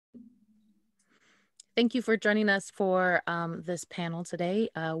Thank you for joining us for this panel today.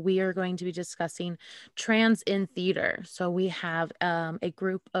 We are going to be discussing trans in theater. So we have a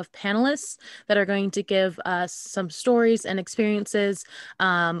group of panelists that are going to give us some stories and experiences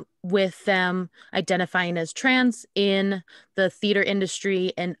with them identifying as trans in the theater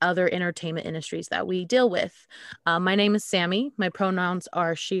industry and other entertainment industries that we deal with. My name is Sammee. My pronouns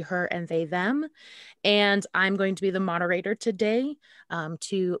are she, her, and they, them. And I'm going to be the moderator today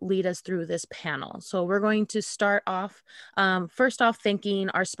to lead us through this panel. So we're going to start off, first off, thanking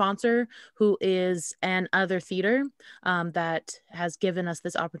our sponsor, who is An Other Theater, that has given us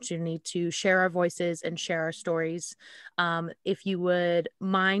this opportunity to share our voices and share our stories. If you would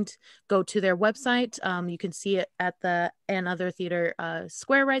mind, go to their website. You can see it at the An Other Theater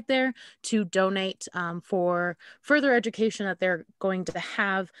square right there to donate for further education that they're going to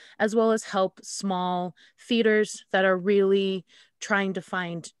have, as well as help small theaters that are really trying to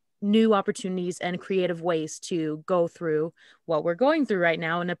find new opportunities and creative ways to go through what we're going through right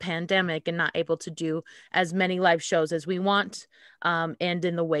now in a pandemic and not able to do as many live shows as we want, and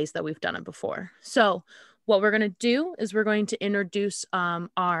in the ways that we've done it before. So what we're going to do is we're going to introduce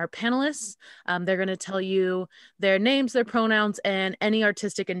our panelists. They're going to tell you their names, their pronouns, and any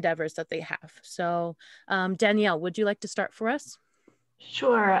artistic endeavors that they have. So Danielle, would you like to start for us?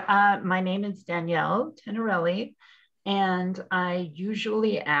 Sure. My name is Danielle Tenerelli, and I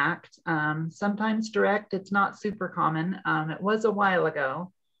usually act, sometimes direct. It's not super common. It was a while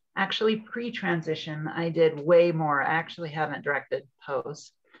ago. Actually, pre-transition, I did way more. I actually haven't directed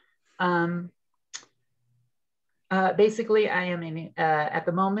post. Basically, I am at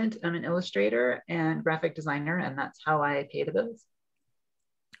the moment, I'm an illustrator and graphic designer, and that's how I pay the bills.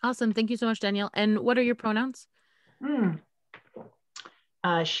 Awesome. Thank you so much, Danielle. And what are your pronouns?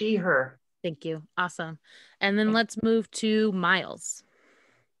 She, her. Thank you. Awesome. And then let's move to Miles.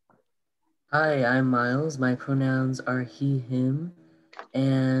 Hi, I'm Miles. My pronouns are he, him,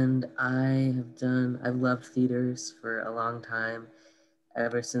 and I've loved theaters for a long time,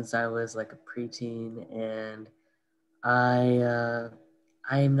 ever since I was like a preteen, and I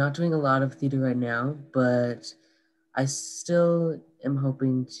am not doing a lot of theater right now, but I still am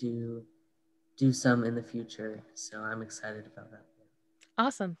hoping to do some in the future, so I'm excited about that.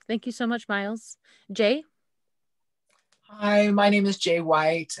 Awesome. Thank you so much, Miles. Jae? Hi, my name is Jae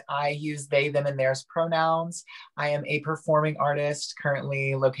Weit. I use they, them, and theirs pronouns. I am a performing artist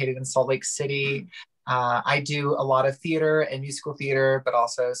currently located in Salt Lake City. I do a lot of theater and musical theater, but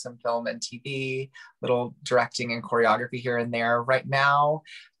also some film and TV, little directing and choreography here and there. Right now,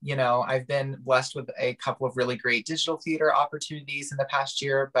 I've been blessed with a couple of really great digital theater opportunities in the past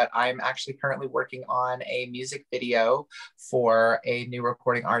year, but I'm actually currently working on a music video for a new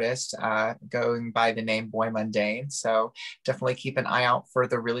recording artist going by the name Boy Mundane. So definitely keep an eye out for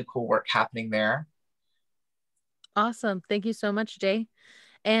the really cool work happening there. Awesome. Thank you so much, Jae.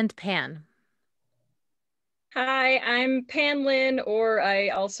 And Pan. Hi, I'm Pan Lynn, or I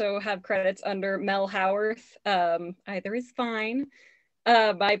also have credits under Mel Howarth. Either is fine.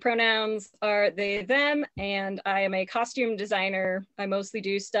 My pronouns are they, them, and I am a costume designer. I mostly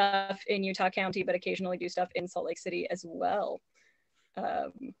do stuff in Utah County, but occasionally do stuff in Salt Lake City as well.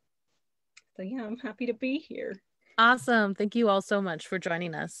 So yeah, I'm happy to be here. Awesome. Thank you all so much for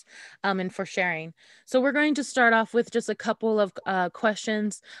joining us and for sharing. So we're going to start off with just a couple of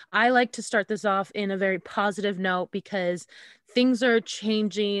questions. I like to start this off in a very positive note because things are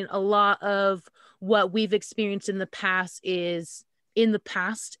changing. A lot of what we've experienced in the past is in the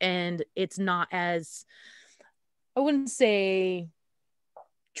past, and it's not as, I wouldn't say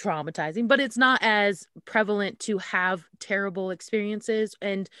traumatizing, but it's not as prevalent to have terrible experiences,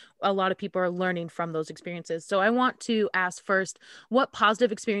 and a lot of people are learning from those experiences. So I want to ask first, what positive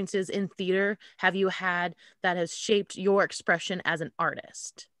experiences in theater have you had that has shaped your expression as an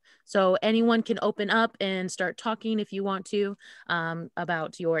artist? So anyone can open up and start talking if you want to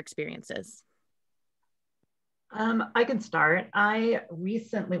about your experiences. I can start. I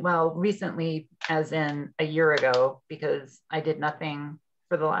recently as in a year ago, because I did nothing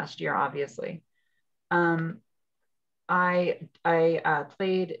for the last year, obviously. I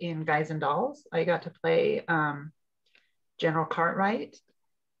played in Guys and Dolls. I got to play General Cartwright,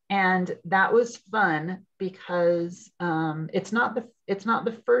 and that was fun because it's not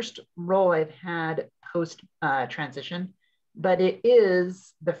the first role I've had post transition, but it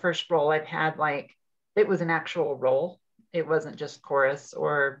is the first role I've had like it was an actual role. It wasn't just chorus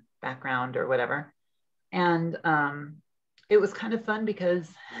or background or whatever, and it was kind of fun because,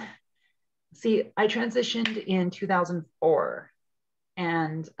 see, I transitioned in 2004,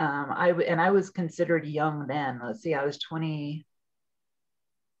 and I was considered young then. Let's see, I was 23.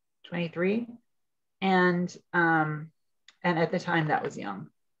 And at the time that was young.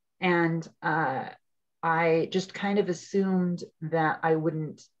 And I just kind of assumed that I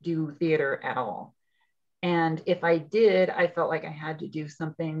wouldn't do theater at all. And if I did, I felt like I had to do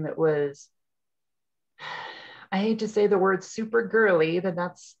something that was, I hate to say the word super girly, but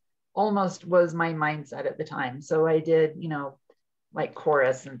that's almost was my mindset at the time. So I did, you know, like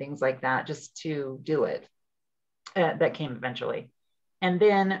chorus and things like that just to do it. That came eventually. And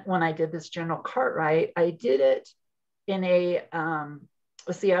then when I did this General Cartwright, I did it in a,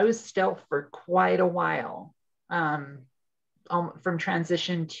 let's see, I was stealth for quite a while, from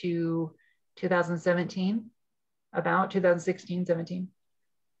transition to 2017, about 2016, 17.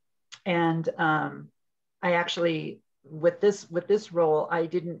 And I actually, with this role, I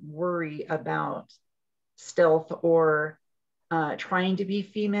didn't worry about stealth or trying to be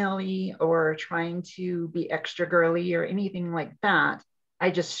female-y or trying to be extra girly or anything like that.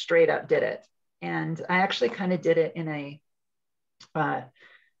 I just straight up did it. And I actually kind of did it in a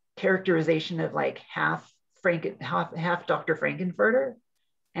characterization of like half Dr. Frankenfurter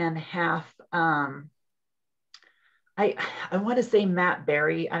and half I want to say Matt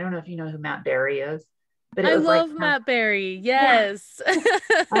Berry. I don't know if you know who Matt Berry is, but I love Matt Berry. Yes. Yeah.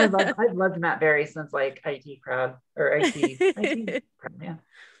 I've loved Matt Berry since like IT crowd or IT crowd, yeah.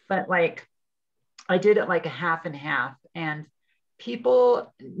 But like I did it like a half and half, and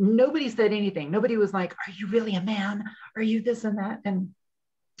nobody said anything. Nobody was like, are you really a man? Are you this and that? And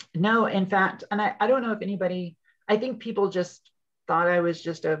no, in fact, and I don't know if anybody, I think people just thought I was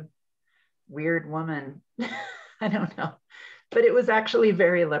just a weird woman. I don't know, but it was actually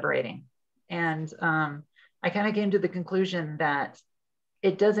very liberating. And I kind of came to the conclusion that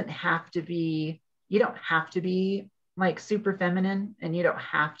it doesn't have to be, you don't have to be like super feminine, and you don't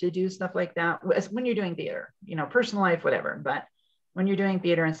have to do stuff like that when you're doing theater, you know, personal life, whatever. But when you're doing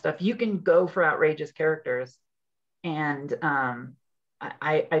theater and stuff, you can go for outrageous characters. And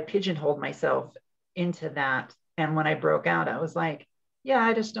I pigeonholed myself into that. And when I broke out, I was like, yeah,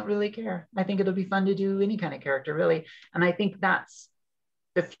 I just don't really care. I think it'll be fun to do any kind of character, really. And I think that's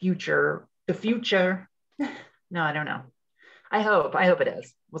the future. No, I don't know. I hope it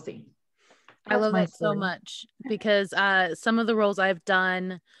is. We'll see. I love that so much, because some of the roles I've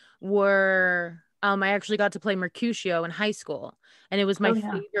done were, I actually got to play Mercutio in high school, and it was my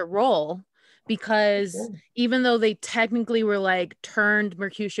favorite role, because even though they technically were like turned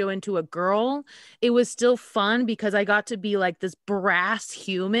Mercutio into a girl, it was still fun because I got to be like this brass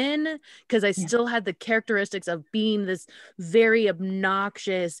human, because I still had the characteristics of being this very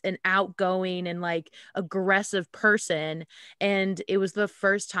obnoxious and outgoing and like aggressive person. And it was the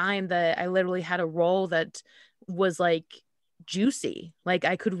first time that I literally had a role that was like juicy. Like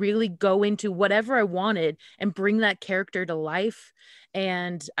I could really go into whatever I wanted and bring that character to life.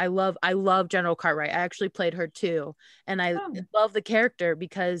 And I love General Cartwright. I actually played her too, and I love the character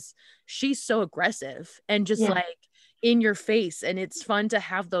because she's so aggressive and just like in your face, and it's fun to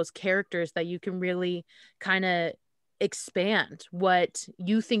have those characters that you can really kind of expand what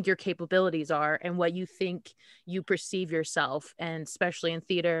you think your capabilities are and what you think you perceive yourself. And especially in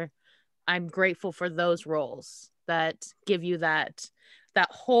theater, I'm grateful for those roles that give you that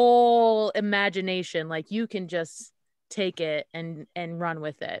whole imagination. Like you can just take it and run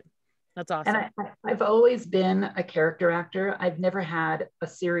with it. That's awesome. And I've always been a character actor. I've never had a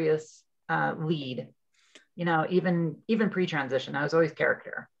serious lead, you know, even pre-transition, I was always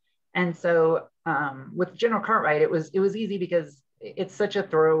character. And so with General Cartwright, it was easy because it's such a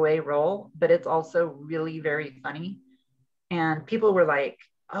throwaway role, but it's also really very funny. And people were like,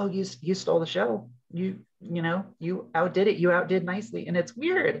 oh, you stole the show. You know, you outdid it. You outdid nicely. And it's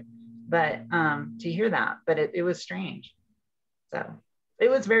weird, but to hear that, but it was strange. So it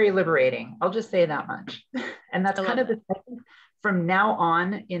was very liberating. I'll just say that much. And that's kind of the thing from now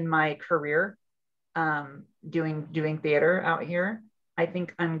on in my career, doing theater out here. I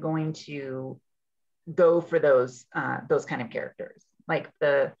think I'm going to go for those kind of characters, like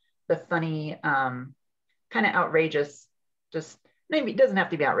the funny, kind of outrageous, just maybe it doesn't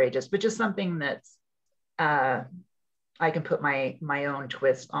have to be outrageous, but just something that's I can put my own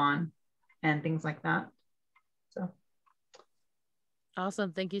twist on and things like that. So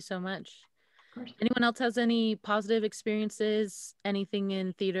awesome. Thank you so much. Anyone else has any positive experiences, anything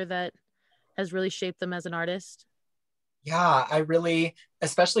in theater that has really shaped them as an artist? Yeah, I really,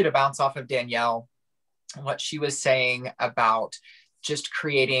 especially to bounce off of Danielle, what she was saying about just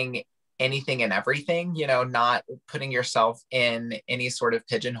creating anything and everything, you know, not putting yourself in any sort of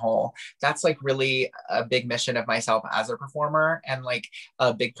pigeonhole. That's like really a big mission of myself as a performer. And like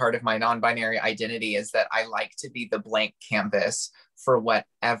a big part of my non-binary identity is that I like to be the blank canvas for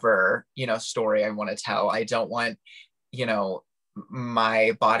whatever, you know, story I want to tell. I don't want, you know,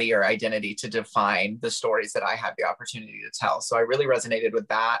 my body or identity to define the stories that I have the opportunity to tell. So I really resonated with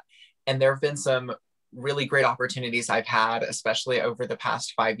that. And there have been some really great opportunities I've had, especially over the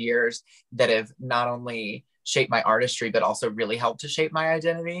past 5 years, that have not only shaped my artistry, but also really helped to shape my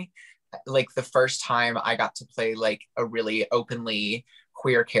identity. Like the first time I got to play like a really openly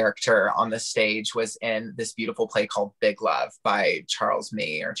queer character on the stage was in this beautiful play called Big Love by Charles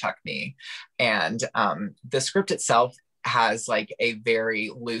Mee or Chuck Mee. And the script itself has like a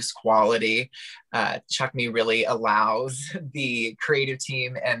very loose quality. Chuck Mee really allows the creative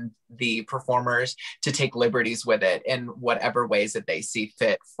team and the performers to take liberties with it in whatever ways that they see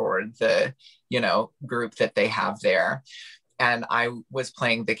fit for the, you know, group that they have there. And I was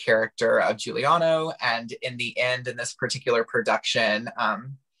playing the character of Giuliano. And in the end, in this particular production,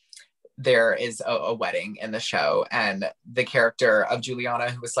 there is a wedding in the show, and the character of Giuliano,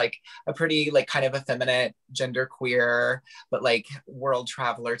 who was like a pretty like kind of effeminate, genderqueer, but like world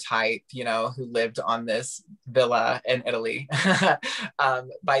traveler type, you know, who lived on this villa in Italy.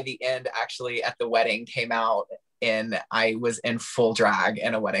 By the end, actually at the wedding came out and I was in full drag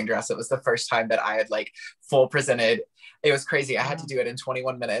in a wedding dress. It was the first time that I had like full presented. It was crazy. I had to do it in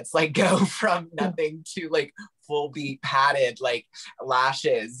 21 minutes, like go from nothing to like full beat padded, like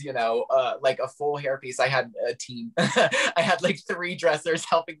lashes, you know, like a full hairpiece. I had a team. I had like 3 dressers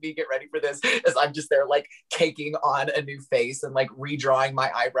helping me get ready for this as I'm just there like caking on a new face and like redrawing my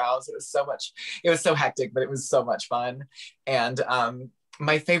eyebrows. It was so much, it was so hectic, but it was so much fun. And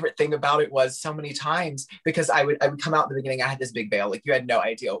my favorite thing about it was so many times, because I would come out in the beginning, I had this big veil, like you had no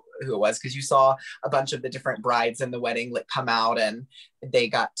idea who it was, because you saw a bunch of the different brides in the wedding like come out and they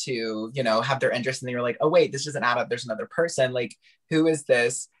got to, you know, have their interest, and they were like, oh wait, this doesn't add up, there's another person, like who is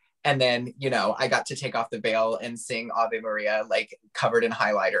this? And then, you know, I got to take off the veil and sing Ave Maria, like covered in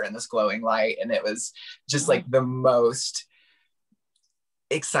highlighter in this glowing light. And it was just like the most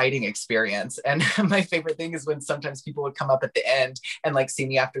exciting experience. And my favorite thing is when sometimes people would come up at the end and like see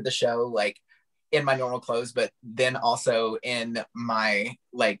me after the show, like in my normal clothes, but then also in my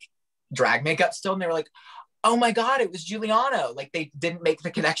like drag makeup still. And they were like, oh my God, it was Giuliano. Like they didn't make the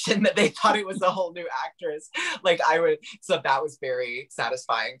connection that they thought it was a whole new actress. Like so that was very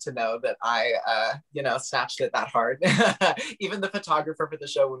satisfying to know that I, you know, snatched it that hard. Even the photographer for the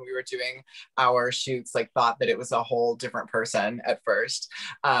show, when we were doing our shoots, like thought that it was a whole different person at first.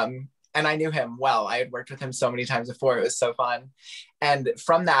 And I knew him well. I had worked with him so many times before. It was so fun. And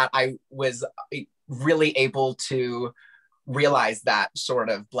from that, I was really able to realize that sort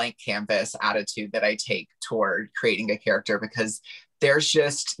of blank canvas attitude that I take toward creating a character, because there's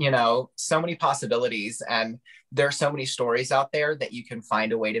just, you know, so many possibilities, and there are so many stories out there that you can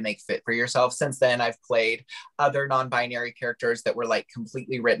find a way to make fit for yourself. Since then, I've played other non-binary characters that were like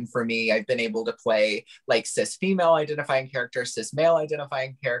completely written for me. I've been able to play like cis female identifying characters, cis male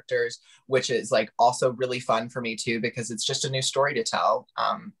identifying characters, which is like also really fun for me too, because it's just a new story to tell.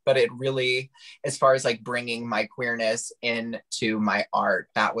 But it really, as far as like bringing my queerness into my art,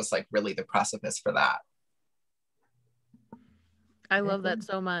 that was like really the precipice for that. I love that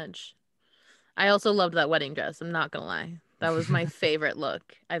so much. I also loved that wedding dress. I'm not gonna lie. That was my favorite look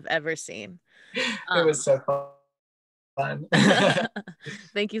I've ever seen. It was so fun.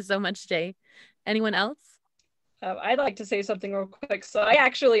 Thank you so much, Jae. Anyone else? I'd like to say something real quick. So I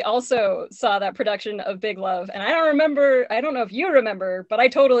actually also saw that production of Big Love, and I don't know if you remember, but I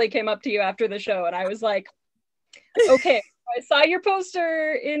totally came up to you after the show and I was like, okay, I saw your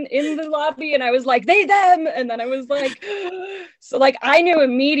poster in the lobby and I was like, they, them. And then I was like, so like, I knew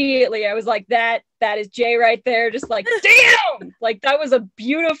immediately, I was like, that is Jae right there. Just like, damn, like that was a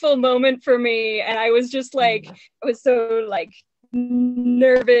beautiful moment for me. And I was just like, I was so like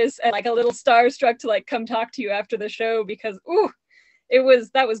nervous and like a little starstruck to like come talk to you after the show, because,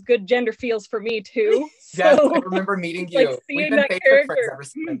 that was good gender feels for me too. So, yes, I remember meeting you. Like, we've been Facebook friends ever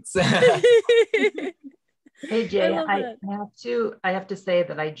since. Hey Jae, I have to say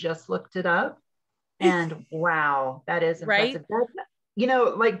that I just looked it up, and wow, that is impressive. Right? That, you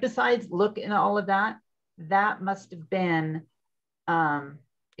know, like besides look and all of that, that must have been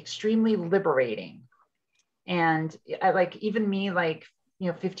extremely liberating. And I like, even me, like,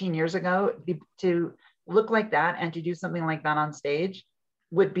 you know, 15 years ago, to look like that and to do something like that on stage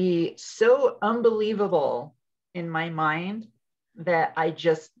would be so unbelievable in my mind that I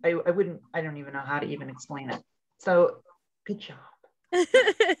don't even know how to even explain it. So good job.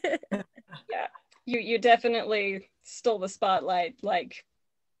 you definitely stole the spotlight. Like,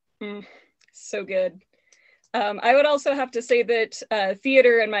 so good. I would also have to say that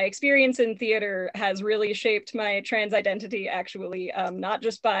theater and my experience in theater has really shaped my trans identity, actually, not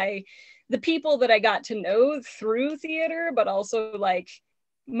just by the people that I got to know through theater, but also like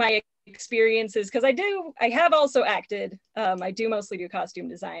my experiences, because I have also acted. I do mostly do costume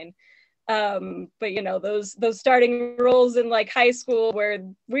design. But you know, those starting roles in like high school where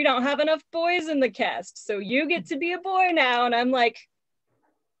we don't have enough boys in the cast, so you get to be a boy now, and I'm like,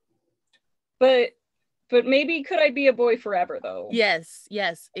 but maybe could I be a boy forever though? Yes,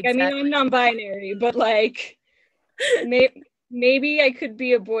 exactly. I mean, I'm non-binary, but like maybe I could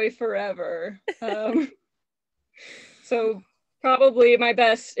be a boy forever. So probably my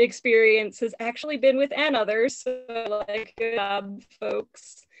best experience has actually been with and others. So like, good job,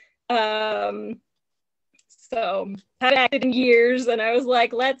 folks. So haven't acted in years, and I was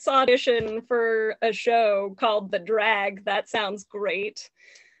like, let's audition for a show called The Drag. That sounds great.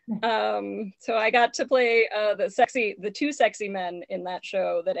 So I got to play the two sexy men in that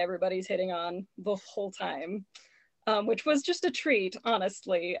show that everybody's hitting on the whole time, which was just a treat,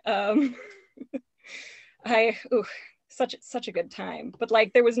 honestly. Such a good time. But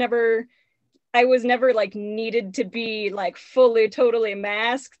like, I was never like needed to be like fully totally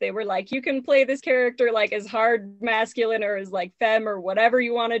masked. They were like, you can play this character like as hard masculine or as like femme or whatever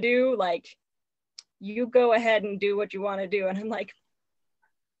you want to do. Like, you go ahead and do what you want to do. And I'm like,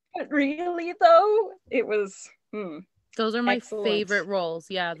 but really though? It was those are my excellent. favorite roles.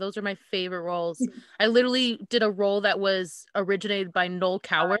 Yeah, those are my favorite roles. I literally did a role that was originated by Noel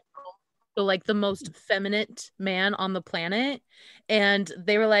Coward, so like the most feminine man on the planet, and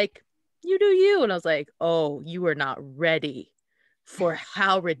they were like, you do you, and I was like, oh, you are not ready for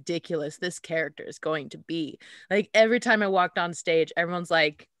how ridiculous this character is going to be. Like, every time I walked on stage, everyone's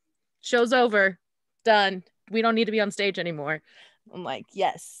like, show's over, done, we don't need to be on stage anymore. I'm like,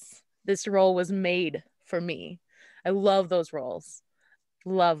 yes, this role was made for me. I love those roles,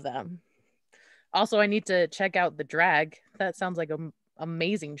 love them. Also, I need to check out The Drag. That sounds like an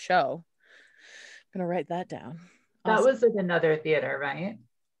amazing show. I'm gonna write that down. That Awesome. was at another theater, right?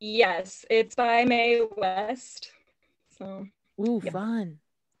 Yes, it's by Mae West. So Ooh, yeah. Fun.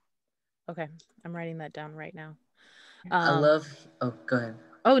 Okay, I'm writing that down right now. I love. Oh, go ahead.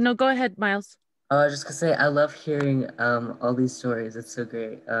 Oh no, go ahead, Miles. I was just gonna say I love hearing all these stories. It's so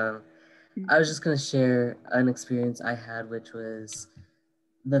great. I was just gonna share an experience I had, which was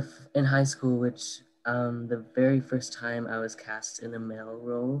in high school, which the very first time I was cast in a male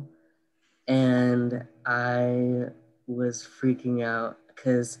role, and I was freaking out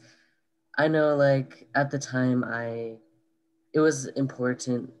because I know, like, at the time it was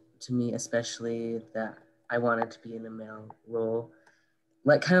important to me, especially that I wanted to be in a male role.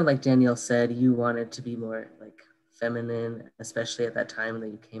 Like, kind of like Danielle said, you wanted to be more like feminine, especially at that time that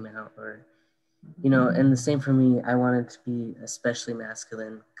you came out, or, you know, and the same for me. I wanted to be especially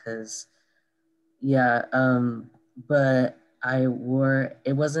masculine because, yeah, but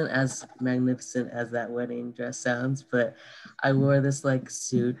it wasn't as magnificent as that wedding dress sounds, but I wore this like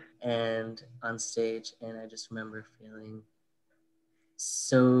suit and on stage, and I just remember feeling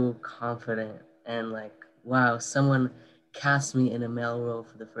so confident and like, wow, someone cast me in a male role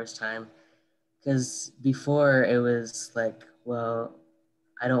for the first time. Because before it was like, well,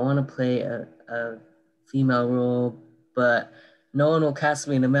 I don't want to play a female role, but no one will cast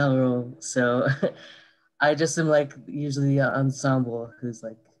me in a male role. So I just am like usually the ensemble who's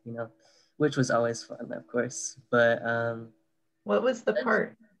like, you know, which was always fun, of course. But what was the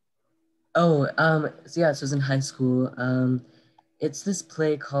part? So yeah, so it was in high school. It's this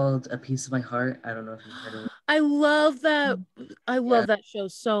play called A Piece of My Heart. I don't know if you've heard of it. I love that. I love that show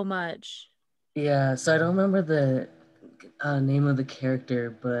so much. Yeah, so I don't remember the name of the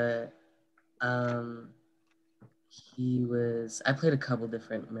character, but I played a couple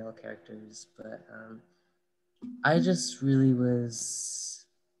different male characters, but I just really was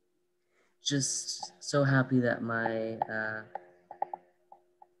just so happy that my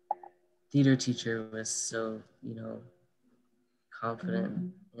theater teacher was so, you know,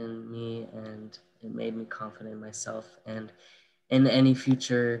 confident in me, and it made me confident in myself and in any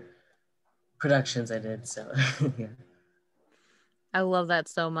future productions I did. So yeah. I love that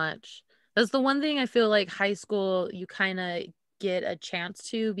so much. That's the one thing I feel like high school you kind of get a chance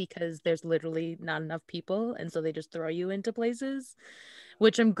to, because there's literally not enough people, and so they just throw you into places,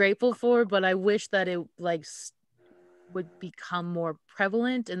 which I'm grateful for, but I wish that it like would become more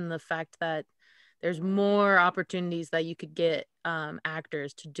prevalent in the fact that there's more opportunities that you could get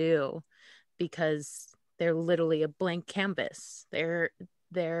actors to do, because they're literally a blank canvas.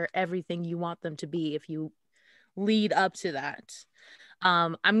 they're everything you want them to be if you lead up to that.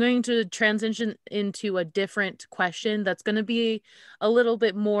 I'm going to transition into a different question that's going to be a little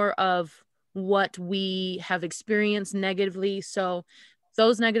bit more of what we have experienced negatively. So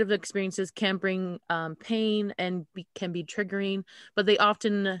those negative experiences can bring pain and can be triggering, but they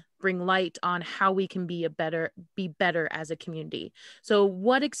often bring light on how we can be better as a community. So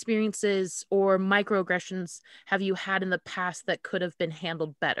what experiences or microaggressions have you had in the past that could have been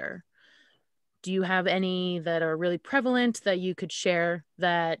handled better? Do you have any that are really prevalent that you could share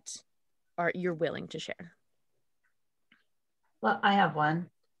that you're willing to share? Well, I have one.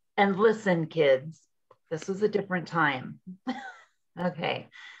 And listen, kids, this was a different time. Okay.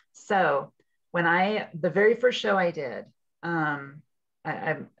 So when the very first show I did,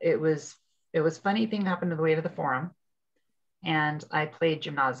 it was funny thing happened on the way to the forum, and I played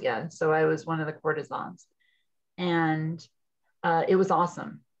gymnasia. So I was one of the courtesans, and it was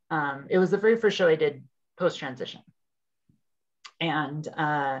awesome. It was the very first show I did post-transition. And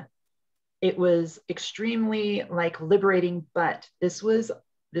it was extremely like liberating, but this was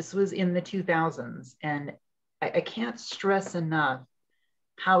in the 2000s. And I can't stress enough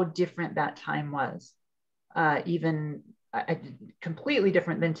how different that time was. Even completely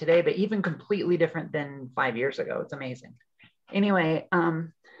different than today, but even completely different than 5 years ago. It's amazing. Anyway,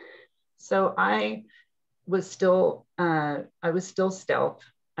 so I was still stealth.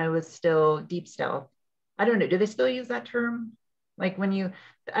 I was still deep stealth. I don't know. Do they still use that term? Like when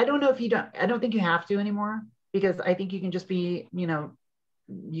I don't know if you don't, I don't think you have to anymore, because I think you can just be, you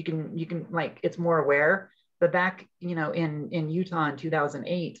can like, it's more aware. But back, in Utah in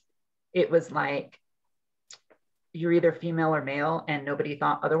 2008, it was like, you're either female or male and nobody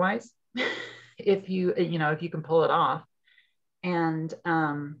thought otherwise. if you can pull it off. And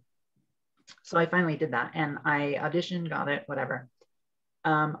so I finally did that, and I auditioned, got it, whatever.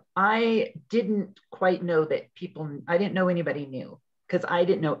 I didn't quite know that I didn't know anybody new, because I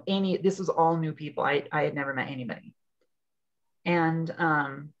didn't know this was all new people. I had never met anybody. And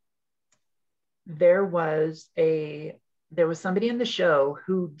there was somebody in the show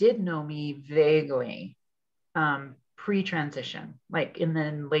who did know me vaguely, pre-transition, like in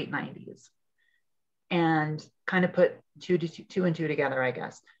the late 90s, and kind of put two and two together, I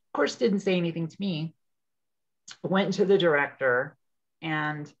guess. Of course, didn't say anything to me. Went to the director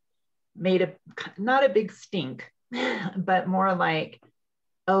and made not a big stink, but more like,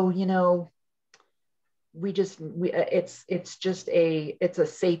 oh, it's a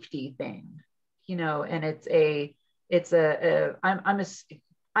safety thing, and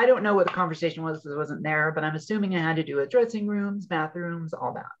I don't know what the conversation was because I wasn't there, but I'm assuming it had to do with dressing rooms, bathrooms,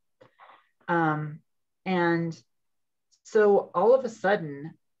 all that. And so all of a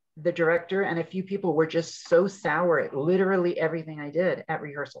sudden, the director and a few people were just so sour at literally everything I did at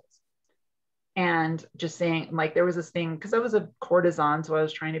rehearsals. And just saying, like, there was this thing, because I was a courtesan, so I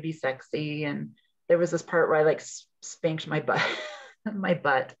was trying to be sexy. And there was this part where I like spanked my butt, my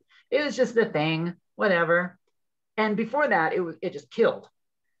butt. It was just a thing, whatever. And before that, it just killed.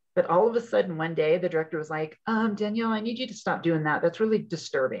 But all of a sudden, one day, the director was like, Danielle, I need you to stop doing that. That's really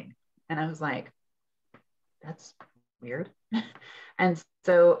disturbing. And I was like, that's weird. And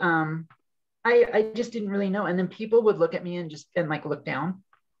so I just didn't really know. And then people would look at me and like look down.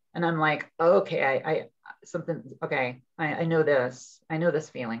 And I'm like, oh, okay, I know this. I know this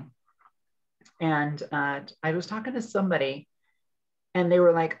feeling. And I was talking to somebody, and they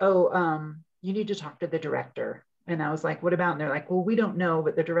were like, oh, you need to talk to the director. And I was like, what about? And they're like, well, we don't know,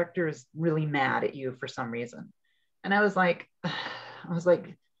 but the director is really mad at you for some reason. And I was like,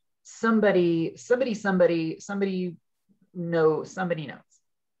 somebody knows.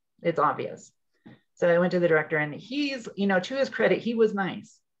 It's obvious. So I went to the director, and he's, to his credit, he was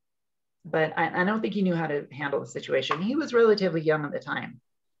nice, but I don't think he knew how to handle the situation. He was relatively young at the time.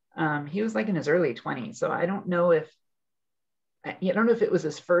 He was like in his early 20s. So I don't know if it was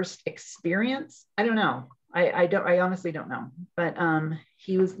his first experience. I don't know. I honestly don't know. But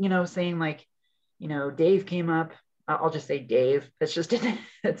he was, saying like, Dave came up. I'll just say Dave.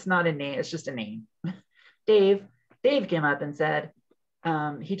 It's not a name. It's just a name. Dave came up and said,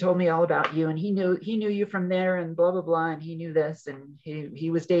 he told me all about you, and he knew you from there, and blah, blah, blah. And he knew this, and he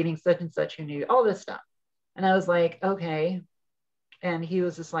was dating such and such who knew all this stuff. And I was like, okay. And he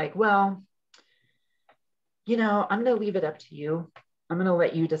was just like, well, I'm going to leave it up to you. I'm going to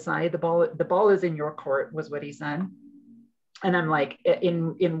let you decide. The ball is in your court, was what he said. And I'm like,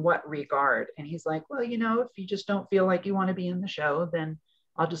 in what regard? And he's like, well, if you just don't feel like you want to be in the show, then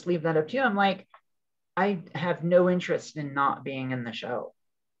I'll just leave that up to you. I'm like, I have no interest in not being in the show.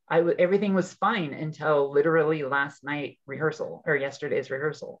 everything was fine until literally last night rehearsal or yesterday's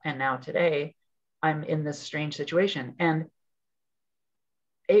rehearsal. And now today I'm in this strange situation. And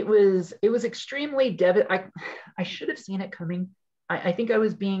it was extremely I should have seen it coming. I think I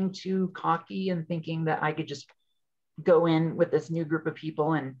was being too cocky and thinking that I could just go in with this new group of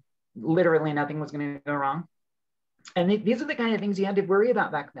people and literally nothing was going to go wrong. And these are the kind of things you had to worry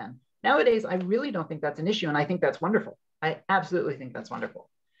about back then. Nowadays, I really don't think that's an issue. And I think that's wonderful. I absolutely think that's wonderful.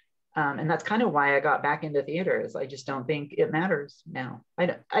 And that's kind of why I got back into theater, is I just don't think it matters now.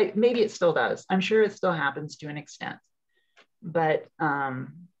 Maybe it still does. I'm sure it still happens to an extent. But,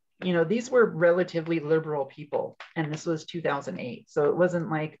 you know, these were relatively liberal people, and this was 2008. So it wasn't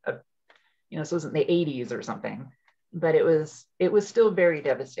like, this wasn't the 80s or something, but it was still very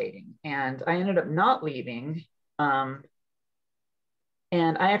devastating. And I ended up not leaving. And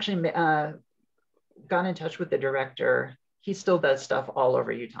I actually got in touch with the director. He still does stuff all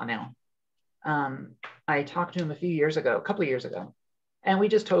over Utah now. I talked to him a couple of years ago, and we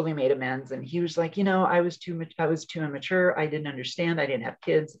just totally made amends. And he was like, I was too immature. I didn't understand. I didn't have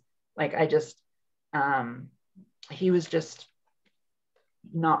kids. Like, he was just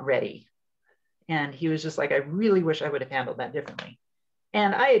not ready. And he was just like, I really wish I would have handled that differently.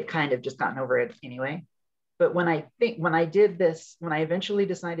 And I had kind of just gotten over it anyway. But when I eventually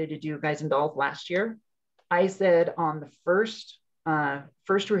decided to do Guys and Dolls last year, I said on the first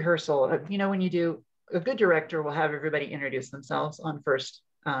rehearsal, when you do, a good director will have everybody introduce themselves on first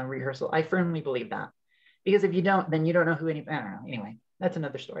rehearsal. I firmly believe that, because if you don't, then you don't know who I don't know. Anyway, that's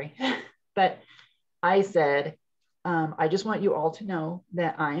another story. But I said, I just want you all to know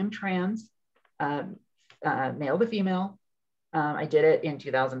that I am trans, male to female. I did it in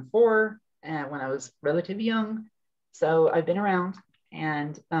 2004 when I was relatively young. So I've been around,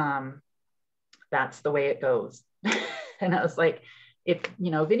 and that's the way it goes. And I was like, if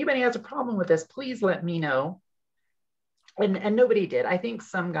anybody has a problem with this, please let me know. And nobody did. I think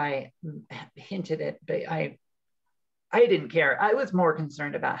some guy hinted it, but I didn't care. I was more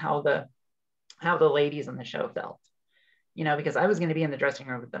concerned about how the ladies on the show felt, because I was going to be in the dressing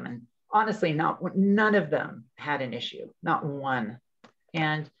room with them. And honestly, none of them had an issue, not one.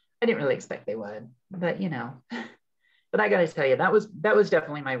 And I didn't really expect they would, but but I got to tell you, that was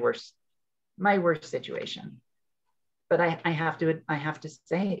definitely my worst situation. But I have to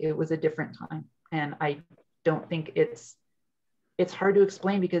say it was a different time. And I don't think it's hard to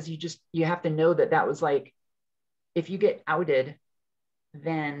explain, because you have to know that was like, if you get outed,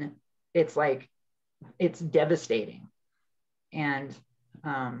 then it's like, it's devastating. And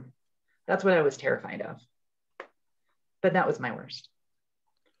that's what I was terrified of. But that was my worst.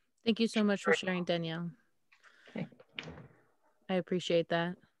 Thank you so much for sharing, Danielle. Okay. I appreciate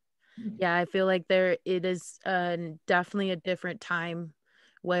that. Yeah, I feel like it is definitely a different time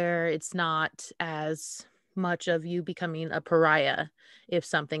where it's not as much of you becoming a pariah if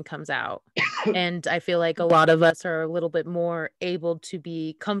something comes out. And I feel like a lot of us are a little bit more able to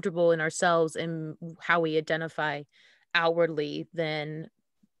be comfortable in ourselves and how we identify outwardly than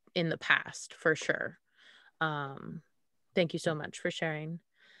in the past, for sure. Thank you so much for sharing.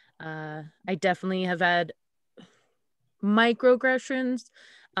 I definitely have had microaggressions,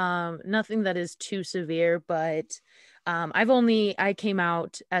 nothing that is too severe, but I came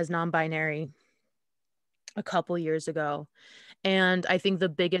out as non-binary a couple years ago. And I think the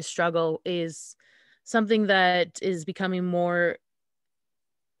biggest struggle is something that is becoming more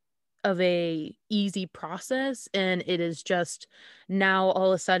of a easy process, and it is just now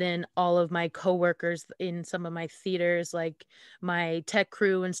all of a sudden all of my coworkers in some of my theaters, like my tech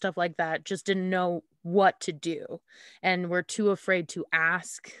crew and stuff like that, just didn't know what to do, and were too afraid to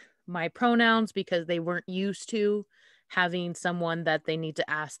ask my pronouns because they weren't used to having someone that they need to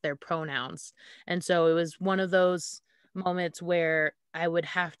ask their pronouns. And so it was one of those moments where I would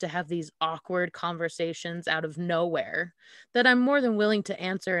have to have these awkward conversations out of nowhere that I'm more than willing to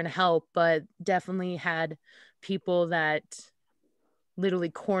answer and help, but definitely had people that literally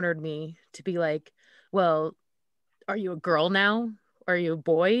cornered me to be like, well, are you a girl now? Are you a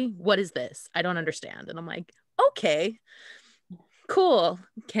boy? What is this? I don't understand. And I'm like, okay, cool.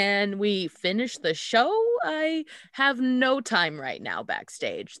 Can we finish the show? I have no time right now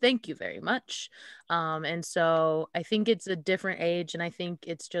backstage. Thank you very much. And so I think it's a different age, and I think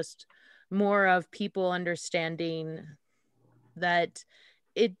it's just more of people understanding that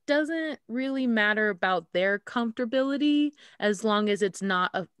it doesn't really matter about their comfortability as long as it's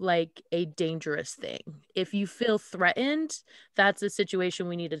not like a dangerous thing. If you feel threatened, that's a situation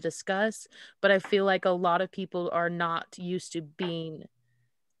we need to discuss. But I feel like a lot of people are not used to being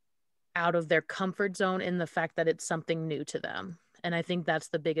out of their comfort zone in the fact that it's something new to them. And I think that's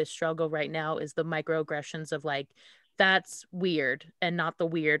the biggest struggle right now, is the microaggressions of like, that's weird and not the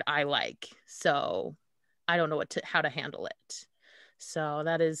weird I like. So I don't know how to handle it. So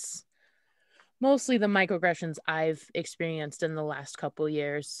that is mostly the microaggressions I've experienced in the last couple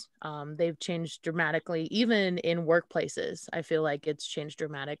years. They've changed dramatically, even in workplaces. I feel like it's changed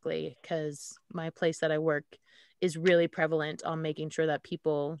dramatically because my place that I work is really prevalent on making sure that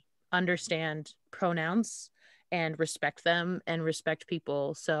people understand pronouns and respect them and respect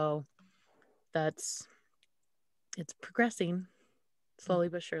people. So it's progressing slowly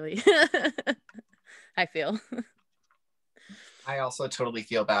but surely. I feel. I also totally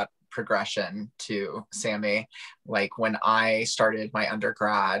feel that progression to Sammee. Like when I started my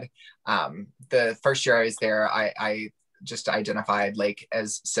undergrad, the first year I was there, I just identified like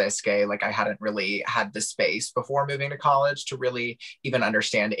as cis gay. Like I hadn't really had the space before moving to college to really even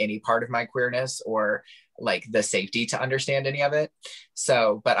understand any part of my queerness or like the safety to understand any of it.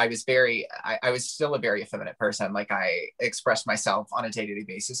 So, but I was I was still a very effeminate person. Like I expressed myself on a day-to-day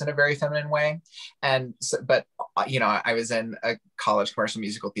basis in a very feminine way. And so, but you know, I was in a college commercial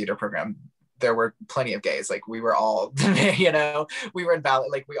musical theater program. There were plenty of gays. Like we were all, you know, we were in ballet,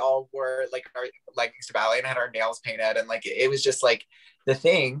 like we all wore like our leggings to ballet and had our nails painted. And like, it was just like the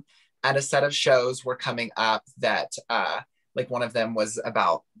thing. And a set of shows were coming up that like one of them was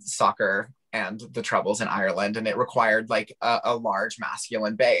about soccer and the troubles in Ireland. And it required like a large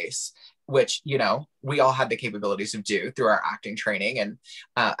masculine base, which, you know, we all had the capabilities of do through our acting training. And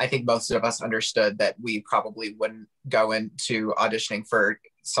I think most of us understood that we probably wouldn't go into auditioning for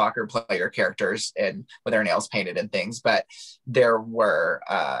soccer player characters and with our nails painted and things, but there were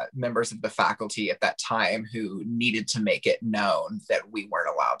members of the faculty at that time who needed to make it known that we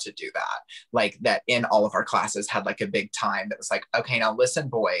weren't allowed to do that. Like that in all of our classes had like a big time that was like, okay, now listen,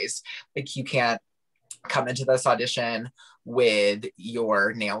 boys, like you can't come into this audition with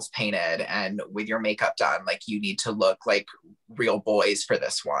your nails painted and with your makeup done. Like you need to look like real boys for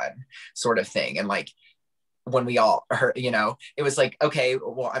this one, sort of thing. And like when we all heard, you know, it was like, okay,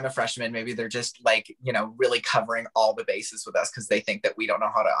 well, I'm a freshman. Maybe they're just like, you know, really covering all the bases with us because they think that we don't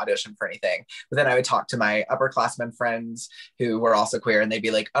know how to audition for anything. But then I would talk to my upperclassmen friends who were also queer and they'd be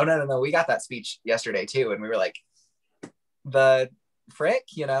like, oh, no, we got that speech yesterday too. And we were like, the frick,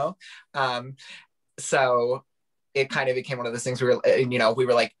 you know? So it kind of became one of those things where, you know, we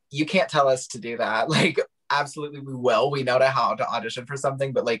were like, you can't tell us to do that. Like, absolutely we will. We know how to audition for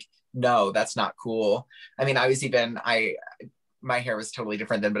something, but like, no, that's not cool. I mean, my hair was totally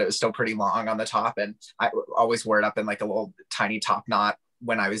different then, but it was still pretty long on the top. And I always wore it up in like a little tiny top knot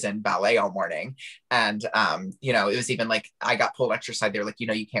when I was in ballet all morning. And, you know, it was even like, I got pulled extra side. They're like, you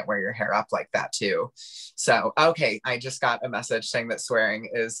know, you can't wear your hair up like that too. So, okay. I just got a message saying that swearing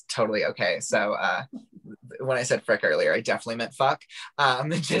is totally okay. So, when I said frick earlier, I definitely meant fuck.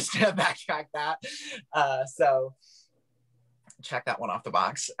 Just to backtrack that. So check that one off the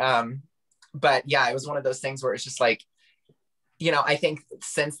box. But yeah, it was one of those things where it's just like, you know, I think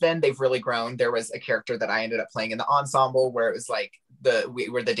since then they've really grown. There was a character that I ended up playing in the ensemble where it was like we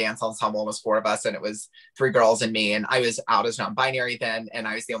were the dance ensemble, was 4 of us, and it was 3 girls and me. And I was out as non-binary then, and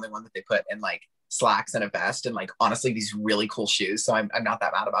I was the only one that they put in like slacks and a vest and like honestly these really cool shoes. So I'm not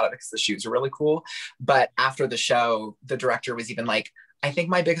that mad about it because the shoes are really cool. But after the show, the director was even like, I think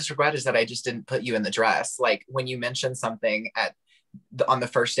my biggest regret is that I just didn't put you in the dress. Like when you mentioned something on the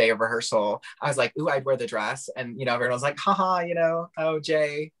first day of rehearsal, I was like, ooh, I'd wear the dress. And, you know, everyone was like, haha, you know, oh,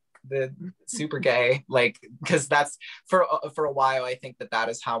 Jay, the super gay. Like, because that's for a while, I think that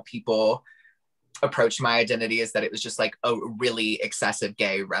is how people approached my identity, is that it was just like a really excessive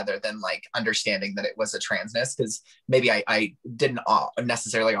gay rather than like understanding that it was a transness. Because maybe I didn't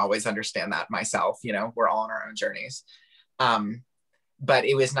necessarily always understand that myself. You know, we're all on our own journeys. But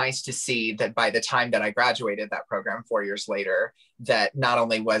it was nice to see that by the time that I graduated that program 4 years later, that not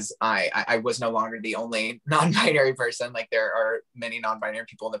only was I was no longer the only non-binary person, like there are many non-binary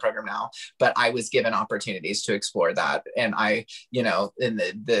people in the program now, but I was given opportunities to explore that. And I, you know, in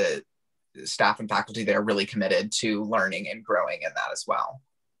the staff and faculty there really committed to learning and growing in that as well.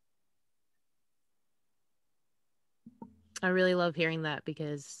 I really love hearing that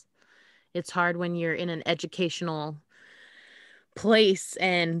because it's hard when you're in an educational place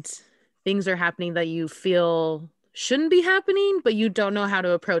and things are happening that you feel shouldn't be happening, but you don't know how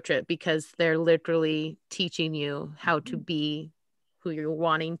to approach it because they're literally teaching you how to be who you're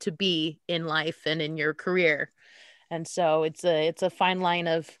wanting to be in life and in your career. And so it's a fine line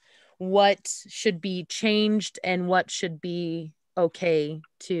of what should be changed and what should be okay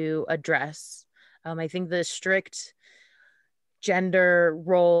to address. I think the strict gender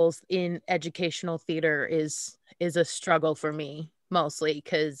roles in educational theater is is a struggle for me, mostly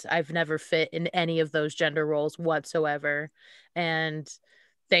because I've never fit in any of those gender roles whatsoever. And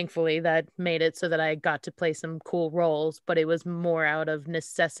thankfully that made it so that I got to play some cool roles, but it was more out of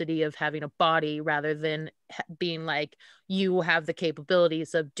necessity of having a body rather than being like, you have the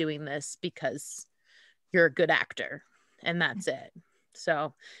capabilities of doing this because you're a good actor, and that's it.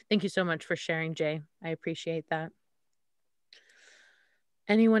 So thank you so much for sharing, Jae. I appreciate that.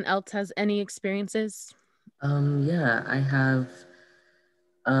 Anyone else has any experiences? Yeah, I have.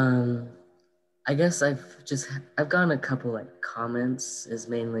 I guess I've gotten a couple like comments is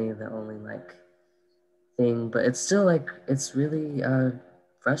mainly the only like thing, but it's still like it's really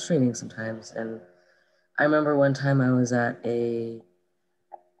frustrating sometimes. And I remember one time I was at a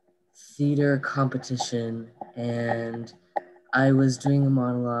theater competition and I was doing a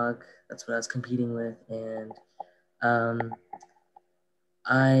monologue. That's what I was competing with, and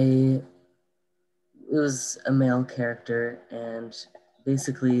it was a male character, and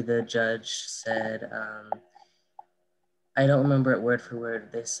basically the judge said, I don't remember it word for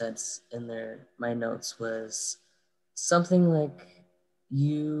word. They said in my notes was something like,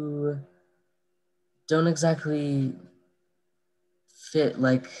 you don't exactly fit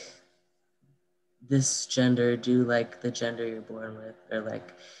like this gender, do like the gender you're born with, or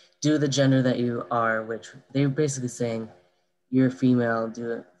like do the gender that you are, which they were basically saying, you're a female,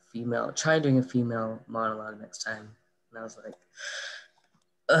 do a female, try doing a female monologue next time. And I was like,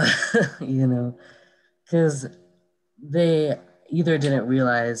 you know, because they either didn't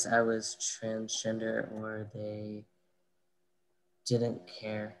realize I was transgender or they didn't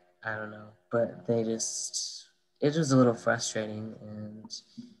care. I don't know, but it was a little frustrating, and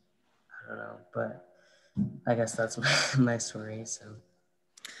I don't know, but I guess that's my story. So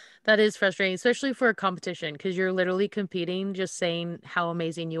That is frustrating, especially for a competition, because you're literally competing, just saying how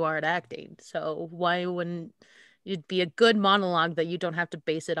amazing you are at acting. So why wouldn't it be a good monologue that you don't have to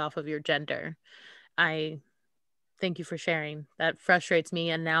base it off of your gender? I thank you for sharing. That frustrates me,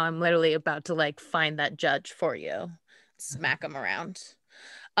 and now I'm literally about to like find that judge for you, smack him around.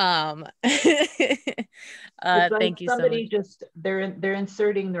 It's like Thank you so somebody much. just they're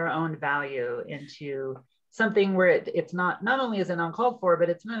inserting their own value into something where it's not only is it uncalled for, but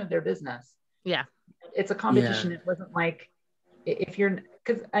it's none of their business. Yeah. It's a competition. Yeah. It wasn't like, if you're,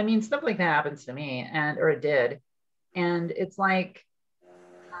 because I mean stuff like that happens to me, or it did, and it's like,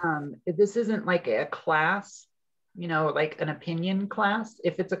 this isn't like a class, like an opinion class.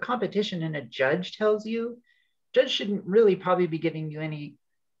 If it's a competition and a judge tells you, judge shouldn't really probably be giving you any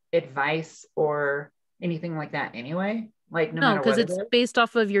advice or anything like that anyway, like no No, matter because what it it's is. based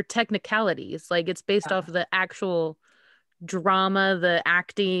off of your technicalities. Like it's based Yeah. off of the actual drama, the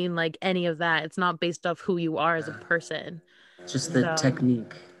acting, like any of that. It's not based off who you are as a person. Just the So,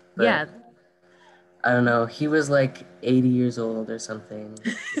 technique. yeah. But I don't know. He was like 80 years old or something.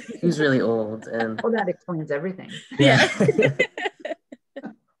 He was really old, and Well, that explains everything. Yeah. yeah.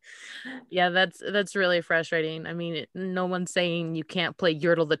 Yeah, that's really frustrating. I mean, no one's saying you can't play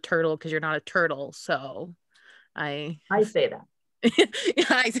Yertle the turtle because you're not a turtle. So I, I say that.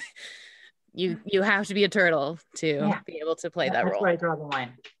 I you have to be a turtle to Yeah, be able to play that that's where role. I draw the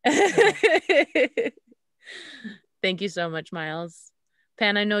line. Thank you so much, Miles.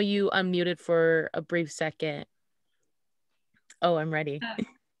 Pan, I know you unmuted for a brief second. Oh, I'm ready.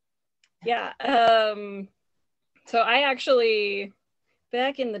 Yeah. So I actually,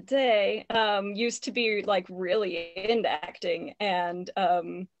 back in the day, used to be like really into acting, and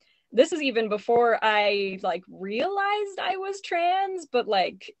this is even before I like realized I was trans, but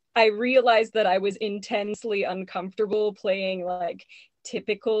like I realized that I was intensely uncomfortable playing like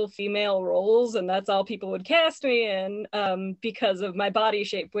typical female roles, and that's all people would cast me in, because of my body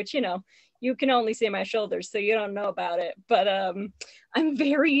shape, which you can only see my shoulders, so you don't know about it, but I'm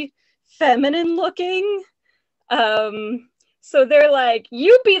very feminine looking. So they're like,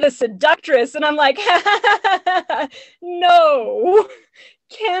 you be the seductress, and I'm like, no,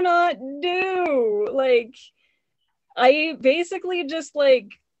 cannot do. Like, I basically just like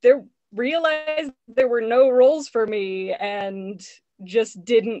realized there were no roles for me and just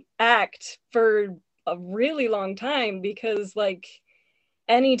didn't act for a really long time, because like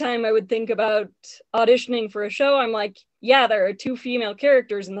anytime I would think about auditioning for a show, I'm like, yeah, there are 2 female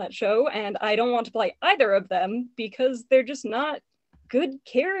characters in that show, and I don't want to play either of them because they're just not good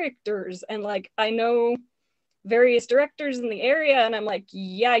characters. And like, I know various directors in the area, and I'm like,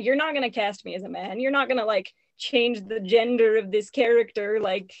 yeah, you're not going to cast me as a man. You're not going to like change the gender of this character.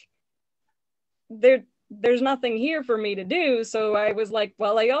 Like, there's nothing here for me to do. So I was like,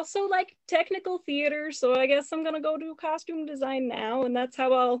 well, I also like technical theater, so I guess I'm gonna go do costume design now, and that's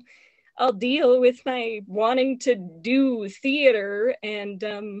how I'll deal with my wanting to do theater and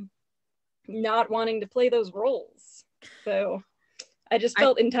not wanting to play those roles. So I just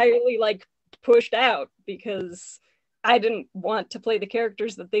felt entirely like pushed out because I didn't want to play the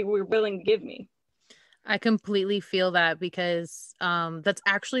characters that they were willing to give me. I completely feel that because that's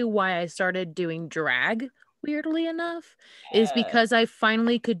actually why I started doing drag, weirdly enough, is because I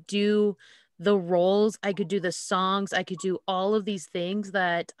finally could do the roles, I could do the songs, I could do all of these things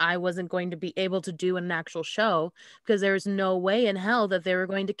that I wasn't going to be able to do in an actual show because there's no way in hell that they were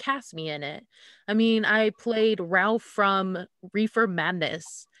going to cast me in it. I mean, I played Ralph from Reefer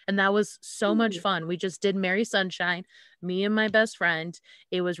Madness, and that was so much fun. We just did Merry Sunshine, me and my best friend.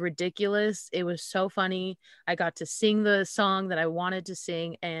 It was ridiculous. It was so funny. I got to sing the song that I wanted to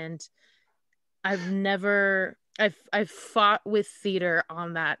sing, and I've fought with theater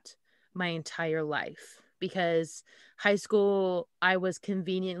on that my entire life because high school, I was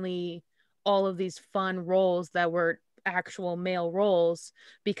conveniently all of these fun roles that were actual male roles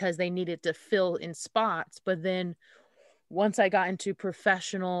because they needed to fill in spots. But then once I got into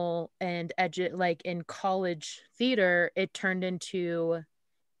professional and like in college theater, it turned into,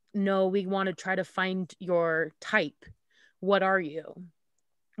 no, we want to try to find your type. What are you?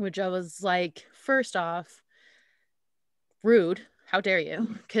 Which I was like, first off, rude. How dare you?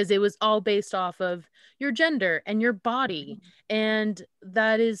 Because it was all based off of your gender and your body. And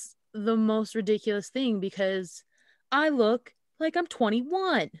that is the most ridiculous thing because I look like I'm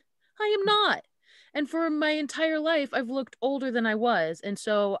 21. I am not. And for my entire life, I've looked older than I was. And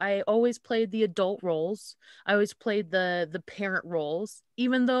so I always played the adult roles. I always played the parent roles,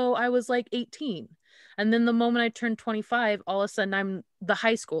 even though I was like 18. And then the moment I turned 25, all of a sudden I'm the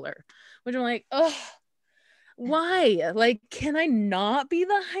high schooler, which I'm like, oh, why? Like, can I not be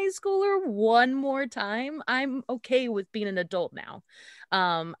the high schooler one more time? I'm okay with being an adult now.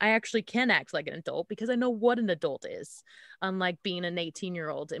 I actually can act like an adult because I know what an adult is, unlike being an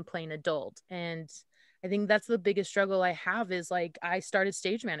 18-year-old and playing adult. And I think that's the biggest struggle I have is like I started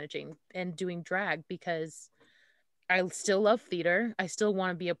stage managing and doing drag because I still love theater. I still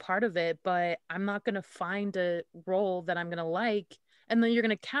want to be a part of it, but I'm not going to find a role that I'm going to like and then you're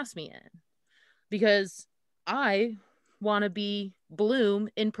going to cast me in because I want to be Bloom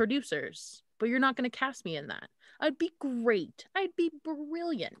in Producers, but you're not going to cast me in that. I'd be great. I'd be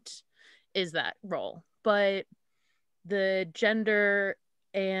brilliant is that role. But the gender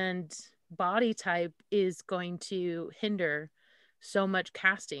and body type is going to hinder so much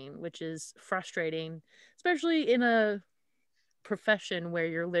casting, which is frustrating, especially in a profession where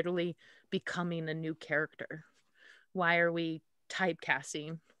you're literally becoming a new character. Why are we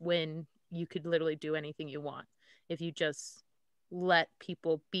typecasting when you could literally do anything you want if you just let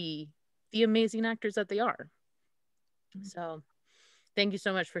people be the amazing actors that they are? So thank you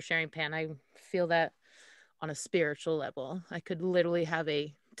so much for sharing, Pan. I feel that on a spiritual level. I could literally have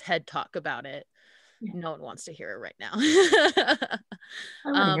a TED talk about it. No one wants to hear it right now. I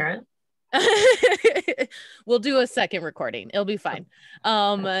want to hear it. We'll do a second recording. It'll be fine.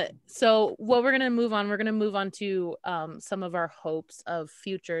 So what we're going to move on to some of our hopes of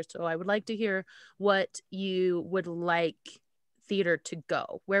future. So I would like to hear what you would like theater to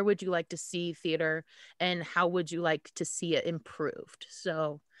go. Where would you like to see theater and how would you like to see it improved?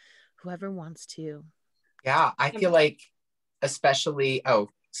 So whoever wants to. Yeah, I feel like especially, oh,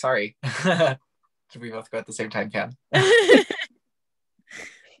 sorry. Should we both go at the same time, Pam?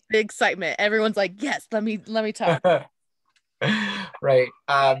 The excitement. Everyone's like, yes, let me talk. Right.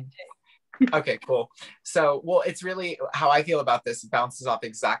 Okay, cool. So, well, it's really how I feel about this bounces off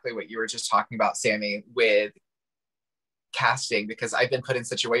exactly what you were just talking about, Sammee, with casting, because I've been put in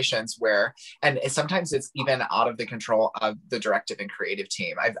situations where, and sometimes it's even out of the control of the directive and creative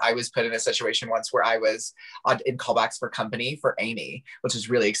team. I was put in a situation once where I was in callbacks for Company for Amy, which is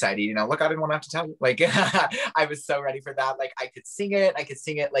really exciting. You know, look, I didn't want to have to tell you. Like, I was so ready for that. Like, I could sing it,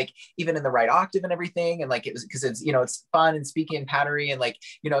 like even in the right octave and everything. And like, it was because it's, you know, it's fun and speaking and pattery and like,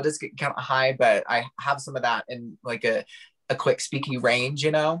 you know, it does get kind of high, but I have some of that in like a quick speaky range,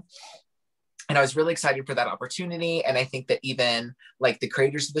 you know. And I was really excited for that opportunity. And I think that even like the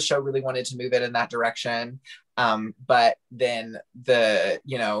creators of the show really wanted to move it in that direction. But then the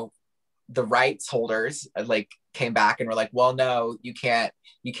rights holders like came back and were like, well, no, you can't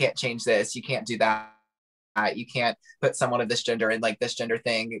change this. You can't do that. You can't put someone of this gender in like this gender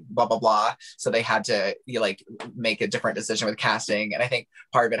thing, blah, blah, blah. So they had to make a different decision with casting. And I think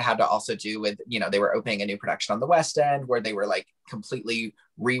part of it had to also do with, you know, they were opening a new production on the West End where they were like completely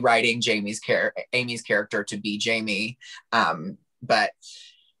rewriting Amy's character to be Jamie. But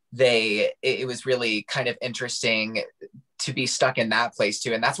it was really kind of interesting to be stuck in that place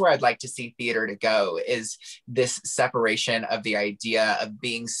too. And that's where I'd like to see theater to go, is this separation of the idea of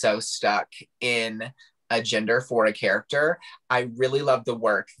being so stuck in a gender for a character. I really love the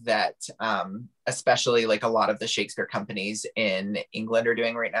work that especially like a lot of the Shakespeare companies in England are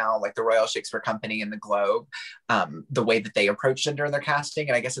doing right now, like the Royal Shakespeare Company and the Globe, the way that they approach gender in their casting.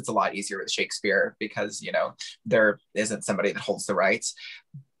 And I guess it's a lot easier with Shakespeare because, you know, there isn't somebody that holds the rights.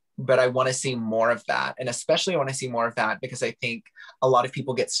 But I want to see more of that. And especially I want to see more of that because I think a lot of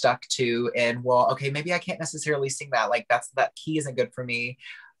people get stuck to, and well, okay, maybe I can't necessarily sing that. Like that key isn't good for me.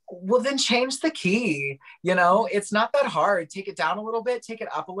 Well, then change the key. You know, it's not that hard. Take it down a little bit, take it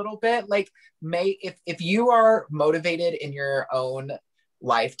up a little bit. Like if you are motivated in your own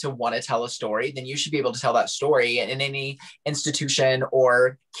life to want to tell a story, then you should be able to tell that story. And in any institution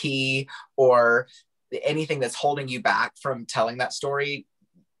or key or anything that's holding you back from telling that story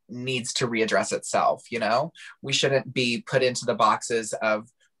needs to readdress itself. You know, we shouldn't be put into the boxes of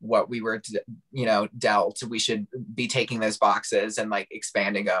what we were, you know, dealt. We should be taking those boxes and like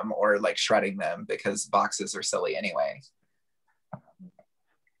expanding them or like shredding them, because boxes are silly anyway.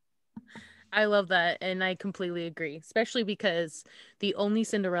 I love that, and I completely agree, especially because the only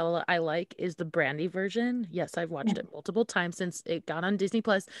Cinderella I like is the Brandy version. Yes, I've watched it multiple times since it got on Disney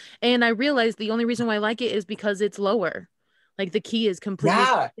Plus, and I realized the only reason why I like it is because it's lower. Like the key is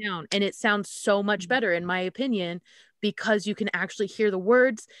completely down, and it sounds so much better in my opinion, because you can actually hear the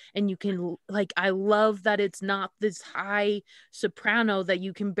words, and you can, like, I love that it's not this high soprano that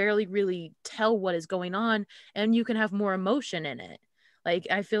you can barely really tell what is going on, and you can have more emotion in it. Like,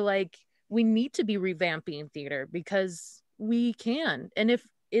 I feel like we need to be revamping theater because we can. And if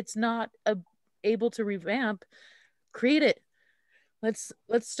it's not able to revamp, create it. Let's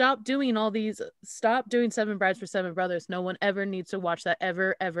stop doing all these, stop doing Seven Brides for Seven Brothers. No one ever needs to watch that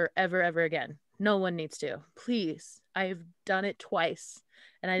ever again. No one needs to. Please. I've done it twice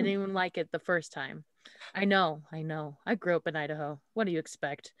and I didn't even like it the first time. I know. I grew up in Idaho. What do you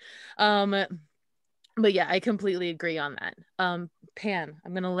expect? But yeah, I completely agree on that. Pan,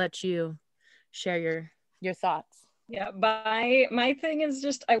 I'm gonna let you share your thoughts. Yeah, my thing is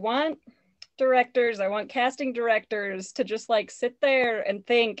just I want casting directors to just like sit there and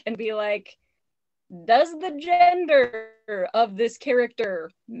think and be like, does the gender of this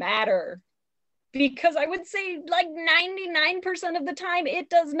character matter? Because I would say like 99% of the time it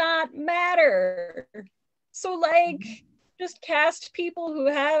does not matter. So like just cast people who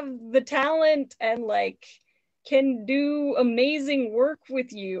have the talent and like can do amazing work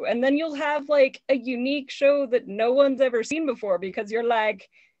with you, and then you'll have like a unique show that no one's ever seen before, because you're like,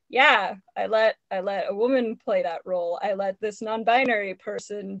 yeah, I let a woman play that role, I let this non-binary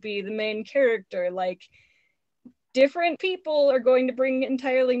person be the main character. Like different people are going to bring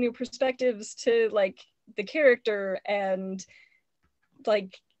entirely new perspectives to like the character, and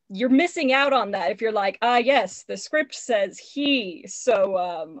like you're missing out on that if you're like, yes, the script says he,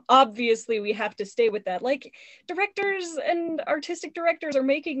 so obviously we have to stay with that. Like directors and artistic directors are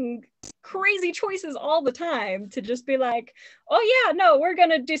making crazy choices all the time to just be like, oh yeah, no, we're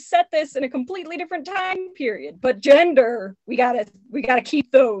gonna just set this in a completely different time period, but gender, we gotta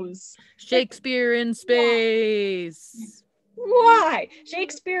keep those. Shakespeare in space. Why?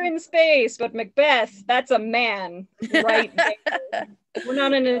 Shakespeare in space, but Macbeth, that's a man right there. We're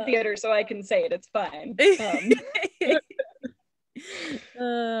not in a theater, so I can say it. It's fine. It's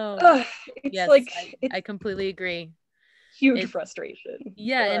yes, like I completely agree. Huge frustration.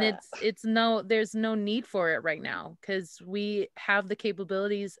 Yeah, and there's no need for it right now, because we have the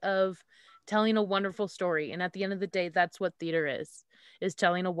capabilities of telling a wonderful story, and at the end of the day, that's what theater is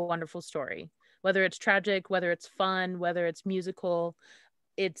telling a wonderful story. Whether it's tragic, whether it's fun, whether it's musical,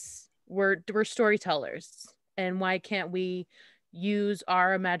 we're storytellers. And why can't we use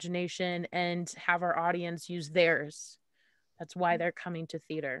our imagination and have our audience use theirs? That's why they're coming to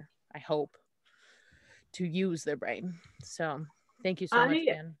theater, I hope, to use their brain. So thank you so much,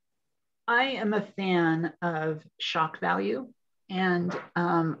 Dan. I am a fan of shock value, and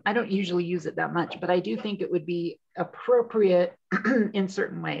I don't usually use it that much, but I do think it would be appropriate in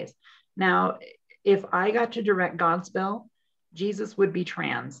certain ways. Now, if I got to direct Godspell, Jesus would be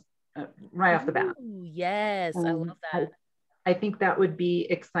trans right off the bat. Yes, I love that. I think that would be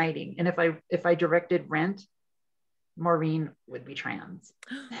exciting. And if I directed Rent, Maureen would be trans.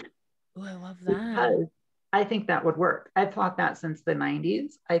 Oh, I love that. Because I think that would work. I've thought that since the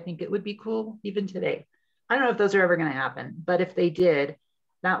 90s. I think it would be cool even today. I don't know if those are ever going to happen, but if they did,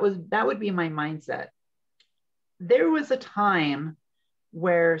 that would be my mindset. There was a time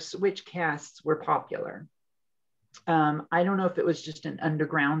where switch casts were popular. I don't know if it was just an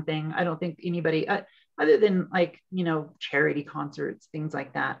underground thing. I don't think anybody, other than like, you know, charity concerts, things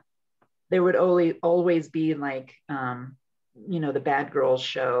like that, there would always be like, you know, the Bad Girls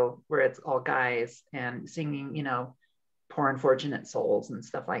show where it's all guys and singing, you know, Poor Unfortunate Souls and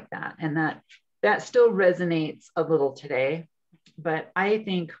stuff like that. And that still resonates a little today. But I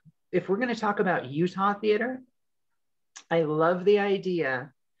think if we're going to talk about Utah theater, I love the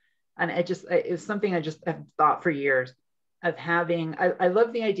idea, and it's something I just have thought for years of having. I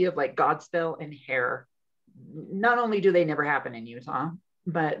love the idea of like Godspell and Hair. Not only do they never happen in Utah,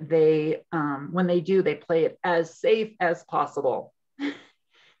 but they, when they do, they play it as safe as possible.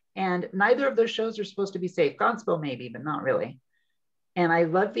 And neither of those shows are supposed to be safe. Godspell maybe, but not really. And I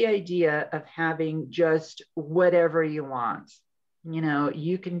love the idea of having just whatever you want. You know,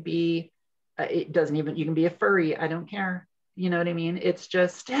 you can be, you can be a furry. I don't care. You know what I mean? It's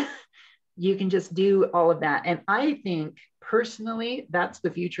just, you can just do all of that. And I think personally, that's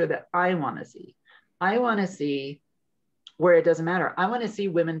the future that I want to see. I want to see where it doesn't matter. I want to see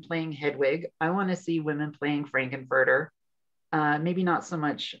women playing Hedwig. I want to see women playing Frankenfurter. Maybe not so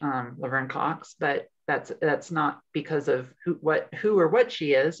much Laverne Cox, but that's not because of who or what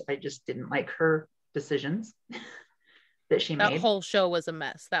she is. I just didn't like her decisions that she made. That whole show was a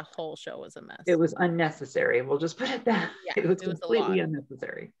mess. It was unnecessary. We'll just put it that. Yeah, it was completely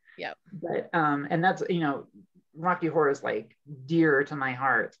unnecessary. Yep. But and that's, you know, Rocky Horror is like dear to my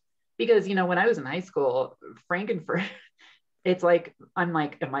heart because, you know, when I was in high school, Frankenfurter, it's like, I'm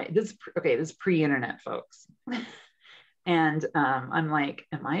like, this is pre-internet, folks. And I'm like,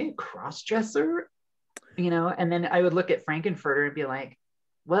 am I a cross-dresser? You know, and then I would look at Frankenfurter and be like,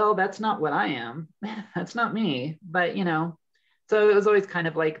 well, that's not what I am. That's not me. But, you know, so it was always kind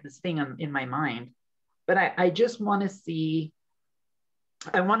of like this thing in my mind. But I just want to see,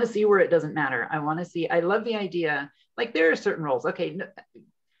 I want to see where it doesn't matter. I love the idea, like there are certain roles. Okay,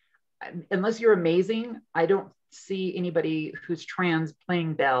 unless you're amazing, I don't see anybody who's trans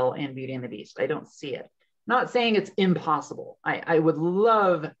playing Belle in Beauty and the Beast. I don't see it. Not saying it's impossible. I would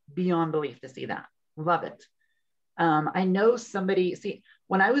love beyond belief to see that. Love it. I know somebody, see,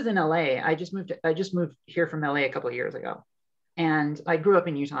 when I was in LA, I just moved here from LA a couple of years ago. And I grew up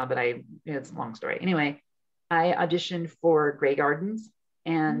in Utah, but it's a long story. Anyway, I auditioned for Grey Gardens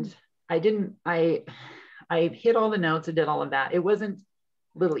and I hit all the notes and did all of that. It wasn't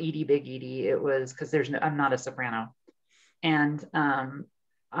Little Edie, Big Edie. It was, because I'm not a soprano. And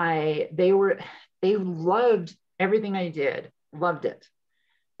they loved everything I did, loved it.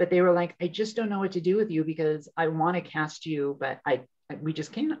 But they were like, I just don't know what to do with you because I want to cast you, but we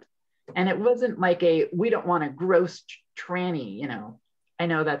just can't. And it wasn't like we don't want a gross tranny, you know. I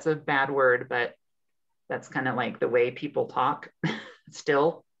know that's a bad word, but that's kind of like the way people talk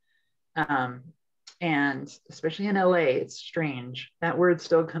still. And especially in LA, it's strange. That word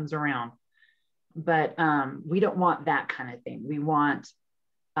still comes around. But we don't want that kind of thing. We want,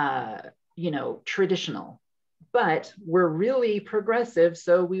 you know, traditional. But we're really progressive,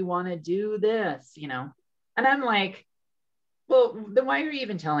 so we want to do this, you know. And I'm like, well, then why are you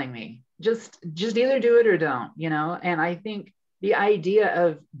even telling me? Just either do it or don't, you know. And I think the idea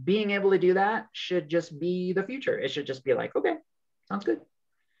of being able to do that should just be the future. It should just be like, okay, sounds good.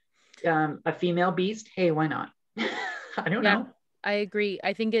 A female beast, hey, why not? I don't know. I agree.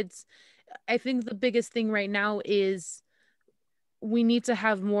 I think the biggest thing right now is we need to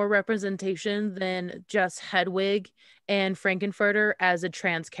have more representation than just Hedwig and Frankenfurter as a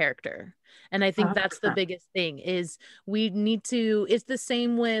trans character. And I think that's the biggest thing is we need to, it's the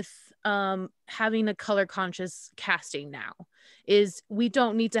same with having a color conscious casting now, is we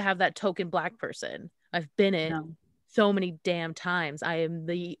don't need to have that token Black person. I've been it so many damn times. I am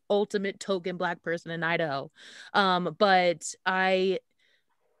the ultimate token Black person in Idaho. But I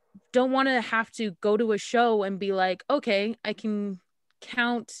don't want to have to go to a show and be like, okay, I can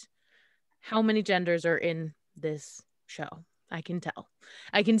count how many genders are in this show. I can tell.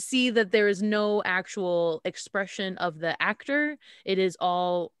 I can see that there is no actual expression of the actor. It is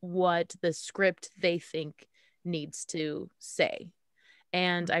all what the script they think needs to say.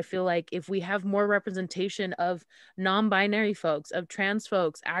 And I feel like if we have more representation of non-binary folks, of trans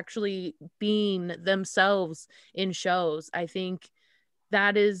folks actually being themselves in shows, I think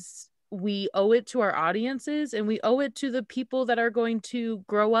that is, we owe it to our audiences and we owe it to the people that are going to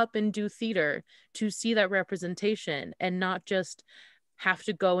grow up and do theater to see that representation and not just have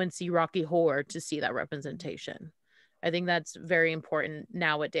to go and see Rocky Horror to see that representation. I think that's very important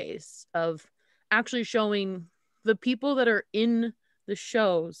nowadays, of actually showing the people that are in the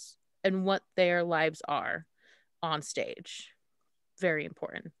shows and what their lives are on stage. Very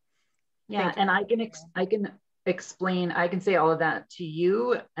important. Yeah, and I can explain, I can say all of that to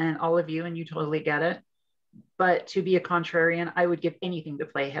you and all of you, and you totally get it. But to be a contrarian, I would give anything to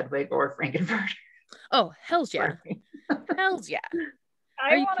play Hedwig or Frankenfurter. Oh, hells yeah. Hells yeah.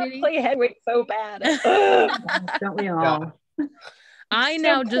 I want to play Hedwig so bad. Don't we all? I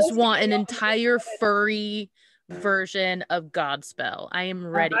now just want an entire furry version of Godspell. I am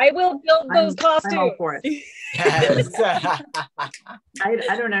ready. I will build those costumes. I'm all for it. Yes.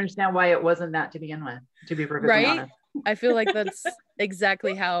 I don't understand why it wasn't that to begin with, to be perfectly honest. I feel like that's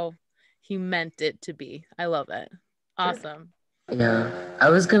exactly how he meant it to be. I love it. Awesome. Yeah,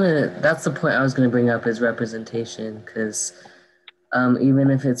 that's the point I was gonna bring up, is representation, because even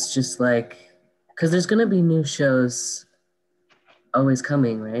if it's just like, because there's gonna be new shows always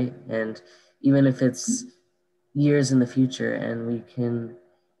coming, right? And even if it's years in the future, and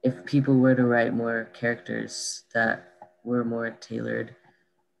if people were to write more characters that were more tailored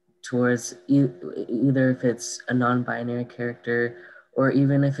towards either if it's a non-binary character, or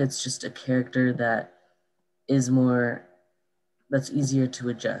even if it's just a character that is that's easier to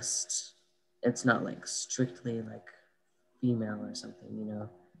adjust. It's not like strictly like female or something,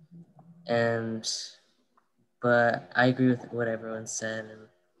 but I agree with what everyone said. And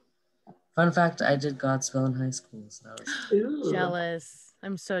fun fact, I did Godspell in high school, so that was jealous.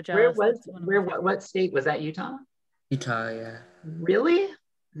 I'm so jealous. What state was that? Utah? Utah, yeah. Really?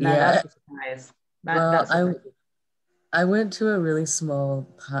 No, yeah. That's a surprise. I went to a really small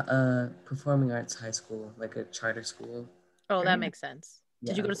performing arts high school, like a charter school. Oh, that makes sense.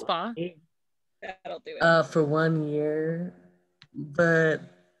 Did you go to SPA? That'll do it. For 1 year, but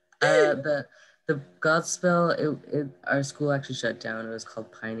the Godspell, our school actually shut down. It was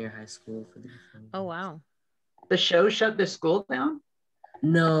called Pioneer High School for the performing arts. Oh wow. The show shut the school down?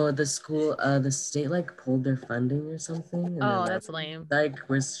 No, the school, the state like pulled their funding or something. And that's lame. Like,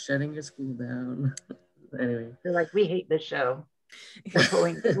 we're shutting your school down. Anyway, they're like, we hate this show. We're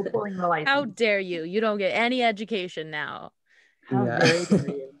pulling the license. How dare you? You don't get any education now. How dare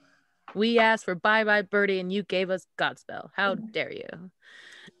you? We asked for Bye Bye Birdie and you gave us Godspell. How dare you?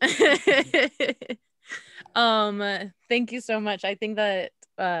 Thank you so much. I think that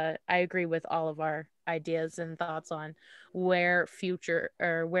I agree with all of our ideas and thoughts on where theater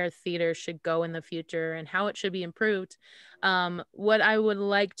should go in the future and how it should be improved. What I would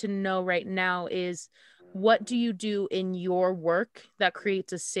like to know right now is, what do you do in your work that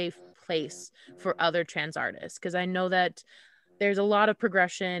creates a safe place for other trans artists? Because I know that there's a lot of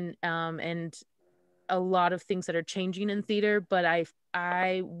progression and a lot of things that are changing in theater, but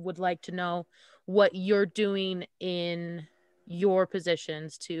I would like to know what you're doing in your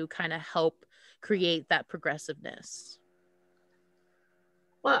positions to kind of help create that progressiveness.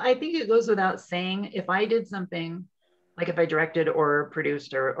 Well, I think it goes without saying, if I did something, like if I directed or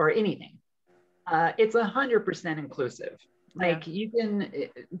produced or anything, it's 100% inclusive. Like you can,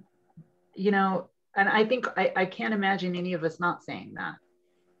 and I think I can't imagine any of us not saying that.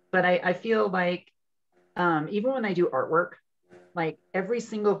 But I feel like even when I do artwork, like every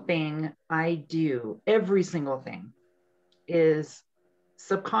single thing I do, every single thing is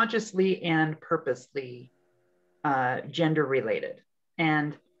subconsciously and purposely gender related.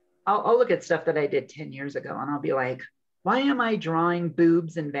 And I'll look at stuff that I did 10 years ago and I'll be like, why am I drawing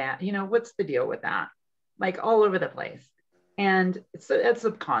boobs and that? What's the deal with that? Like all over the place. And so that's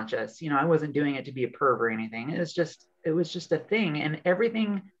subconscious. I wasn't doing it to be a perv or anything. It was just a thing. And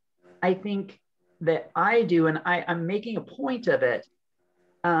everything I think that I do, and I'm making a point of it,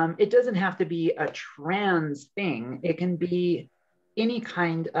 it doesn't have to be a trans thing. It can be any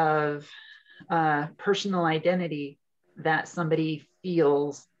kind of personal identity that somebody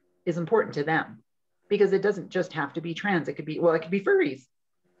feels is important to them, because it doesn't just have to be trans. It could be furries.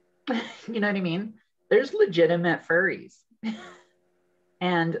 You know what I mean? There's legitimate furries.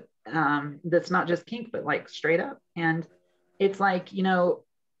 And that's not just kink, but like straight up. And it's like,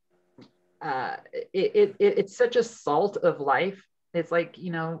 it's such a salt of life. It's like,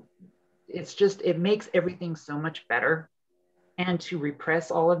 it makes everything so much better. And to repress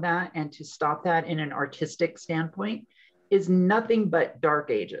all of that and to stop that in an artistic standpoint is nothing but dark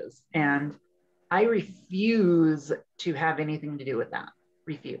ages. And I refuse to have anything to do with that.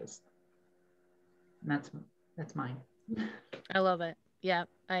 Refuse. And that's mine. I love it. Yeah,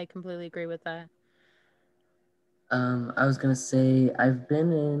 I completely agree with that. I was gonna say, I've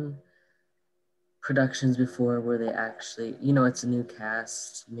been in productions before where they actually, it's a new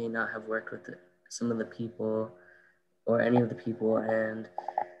cast, may not have worked with some of the people or any of the people, and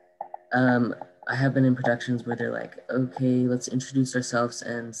I have been in productions where they're like, okay, let's introduce ourselves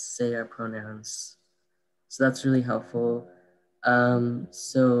and say our pronouns. So that's really helpful.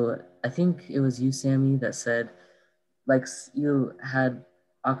 So I think it was you, Sammee, that said, like, you had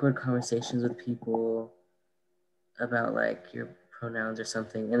awkward conversations with people about like your pronouns or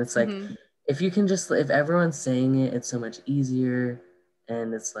something. And it's like, if you can just, if everyone's saying it, it's so much easier,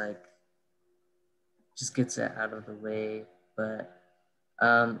 and it's like, just gets it out of the way. But,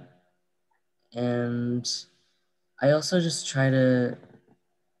 and I also just try to,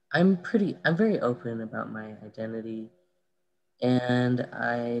 I'm very open about my identity, and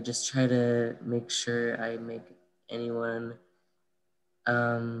I just try to make sure I make anyone,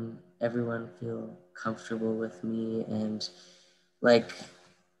 everyone feel comfortable with me. And like,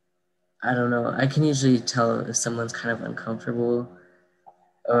 I don't know, I can usually tell if someone's kind of uncomfortable,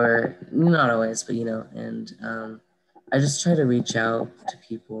 or not always, but and I just try to reach out to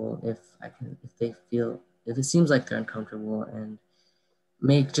people if I can, if it seems like they're uncomfortable, and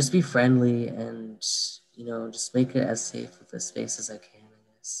just be friendly, and just make it as safe of a space as I can,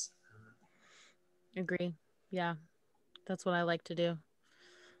 I guess. Agree. Yeah, that's what I like to do.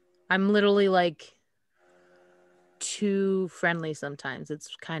 I'm literally like too friendly sometimes.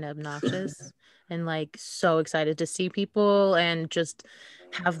 It's kind of obnoxious and like so excited to see people and just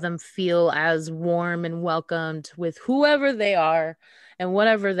have them feel as warm and welcomed with whoever they are and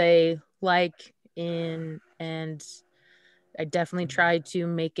whatever they like in. And I definitely try to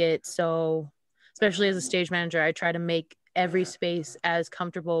make it so, especially as a stage manager, I try to make every space as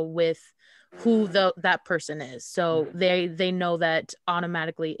comfortable with who that person is, so they know that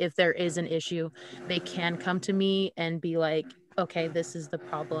automatically if there is an issue they can come to me and be like, okay, this is the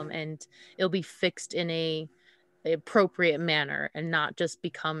problem, and it'll be fixed in a appropriate manner and not just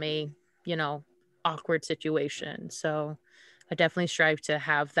become a awkward situation. So I definitely strive to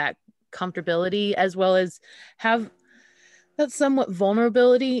have that comfortability as well as have that somewhat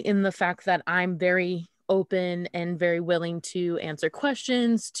vulnerability in the fact that I'm very open and very willing to answer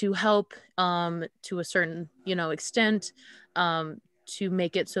questions, to help to a certain extent, to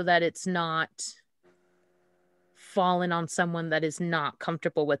make it so that it's not fallen on someone that is not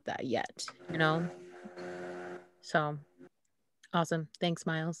comfortable with that yet, so awesome. Thanks,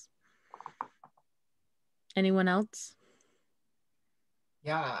 Miles. Anyone else?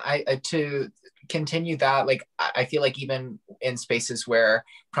 Yeah, I to continue that, like I feel like even in spaces where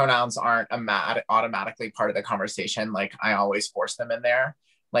pronouns aren't automatically part of the conversation, like I always force them in there.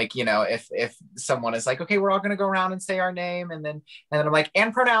 Like, if someone is like, okay, we're all gonna go around and say our name, and then I'm like,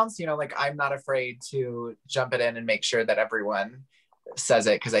 and pronouns, like I'm not afraid to jump it in and make sure that everyone says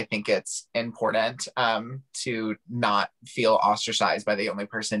it, because I think it's important to not feel ostracized by the only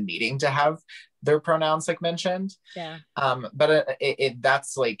person needing to have their pronouns like mentioned. Yeah. But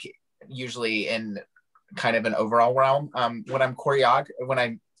that's like usually in kind of an overall realm. When I'm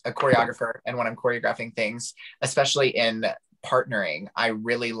a choreographer and when I'm choreographing things, especially in partnering, I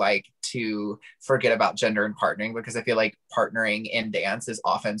really like to forget about gender in partnering, because I feel like partnering in dance is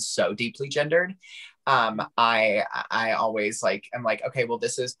often so deeply gendered. I always I'm like, okay, well,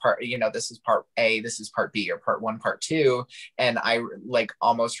 this is part A, this is part B, or part 1, part 2. And I like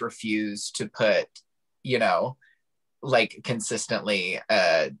almost refuse to put, like consistently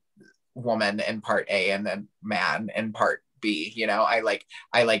woman in part A and then man in part B. I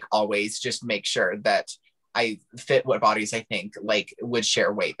like always just make sure that I fit what bodies I think like would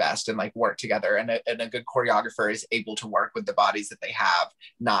share weight best and like work together. And a good choreographer is able to work with the bodies that they have,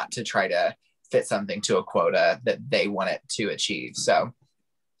 not to try to fit something to a quota that they want it to achieve. So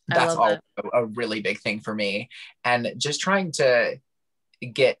that's all a really big thing for me. And just trying to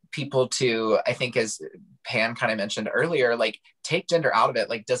get people to, I think, as Pan kind of mentioned earlier, like take gender out of it.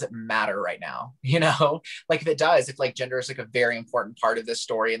 Like, does it matter right now? Like if it does, if like gender is like a very important part of this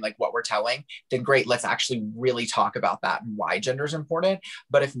story and like what we're telling, then great, let's actually really talk about that and why gender is important.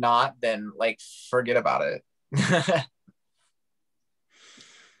 But if not, then like forget about it.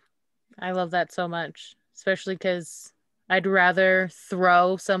 I love that so much, especially because I'd rather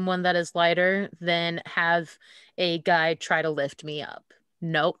throw someone that is lighter than have a guy try to lift me up.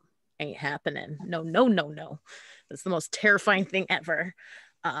 Nope, ain't happening. No. That's the most terrifying thing ever.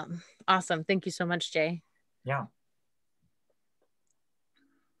 Awesome. Thank you so much, Jay. Yeah.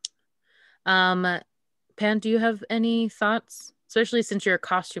 Pan, do you have any thoughts, especially since you're a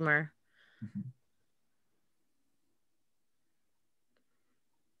costumer? Mm-hmm.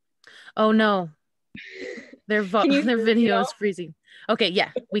 Oh no, their video is freezing. Okay,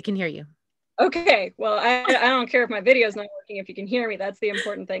 yeah, we can hear you. Okay, well, I don't care if my video is not working. If you can hear me, that's the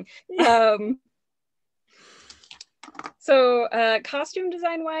important thing. So costume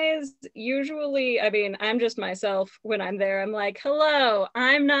design wise, usually, I mean, I'm just myself when I'm there. I'm like, hello,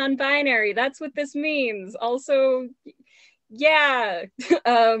 I'm non-binary. That's what this means. Also, yeah.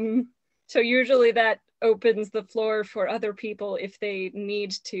 So usually that opens the floor for other people if they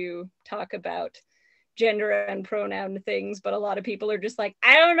need to talk about gender and pronoun things, but a lot of people are just like,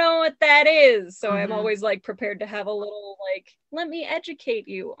 I don't know what that is. So I'm always like prepared to have a little like, let me educate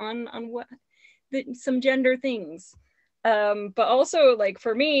you on what some gender things. But also like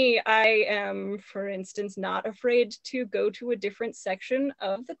for me, I am, for instance, not afraid to go to a different section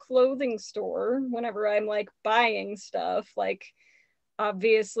of the clothing store whenever I'm like buying stuff. Like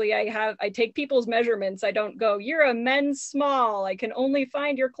obviously I take people's measurements. I don't go, you're a men's small, I can only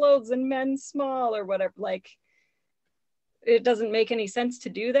find your clothes in men's small or whatever. Like it doesn't make any sense to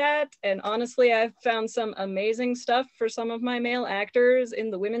do that. And honestly, I've found some amazing stuff for some of my male actors in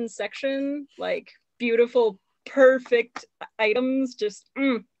the women's section, like beautiful, perfect items, just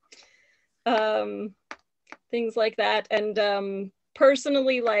things like that. And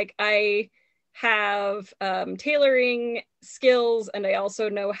personally, like I have tailoring skills, and I also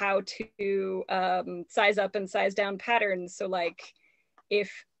know how to size up and size down patterns. So like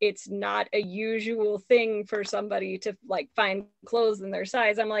if it's not a usual thing for somebody to like find clothes in their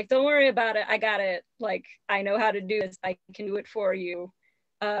size, I'm like, don't worry about it, I got it. Like I know how to do this, I can do it for you.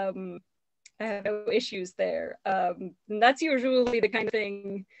 I have no issues there. And that's usually the kind of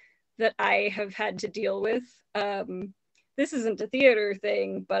thing that I have had to deal with. This isn't a theater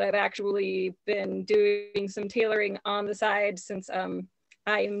thing, but I've actually been doing some tailoring on the side since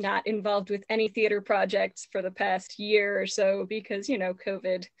I am not involved with any theater projects for the past year or so because, you know,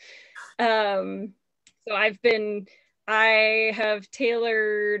 COVID. So I have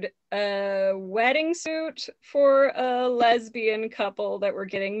tailored a wedding suit for a lesbian couple that were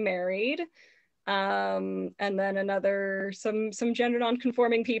getting married. And then some gender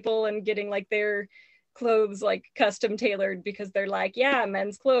non-conforming people and getting like their clothes like custom tailored because they're like, yeah,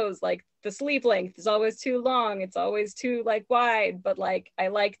 men's clothes, like the sleeve length is always too long, it's always too like wide, but like I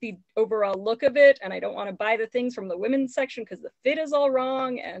like the overall look of it and I don't want to buy the things from the women's section because the fit is all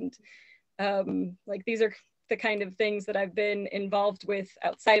wrong. And like these are the kind of things that I've been involved with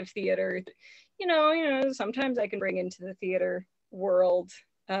outside of theater, you know, sometimes I can bring into the theater world.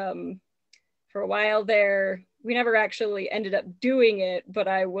 For a while there, we never actually ended up doing it, but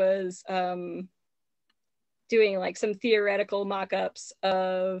I was doing like some theoretical mock-ups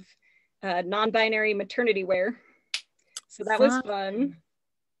of non-binary maternity wear. So that was fun.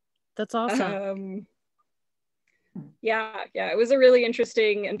 That's awesome. Yeah, it was a really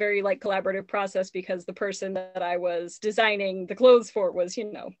interesting and very like collaborative process because the person that I was designing the clothes for was,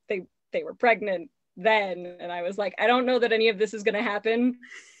 you know, they were pregnant then, and I was like, I don't know that any of this is going to happen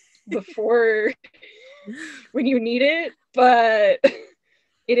before when you need it, but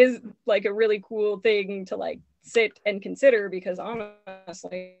it is like a really cool thing to like sit and consider because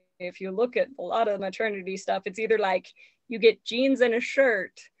honestly, if you look at a lot of maternity stuff, it's either like you get jeans and a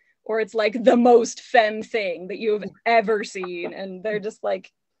shirt or it's like the most femme thing that you've ever seen, and they're just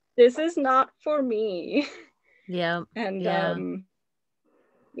like, this is not for me. Yeah. And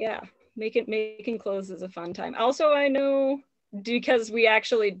making clothes is a fun time. Also, I know because we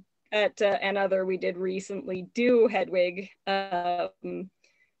actually at Another we did recently do Hedwig,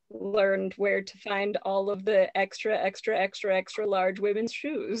 learned where to find all of the extra large women's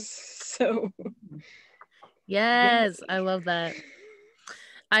shoes. So yes, I love that.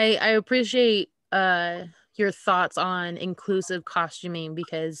 I appreciate your thoughts on inclusive costuming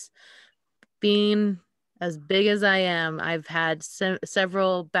because being as big as I am, I've had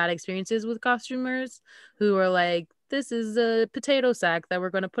several bad experiences with costumers who are like, this is a potato sack that we're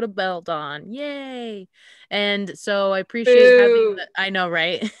going to put a belt on. Yay. And so I appreciate having I know,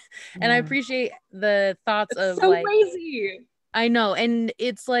 right? And I appreciate the thoughts of so like lazy. I know. And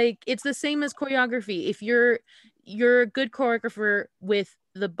it's like, it's the same as choreography. If you're a good choreographer with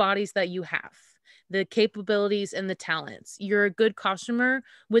the bodies that you have, the capabilities and the talents, you're a good costumer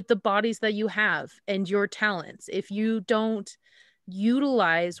with the bodies that you have and your talents. If you don't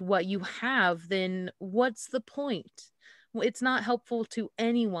utilize what you have, then what's the point? It's not helpful to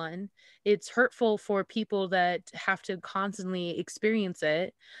anyone. It's hurtful for people that have to constantly experience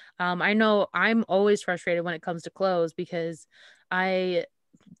it. I know I'm always frustrated when it comes to clothes because I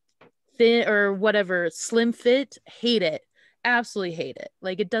fit or whatever, slim fit, hate it. Absolutely hate it.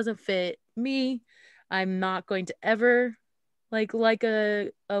 Like it doesn't fit me. I'm not going to ever like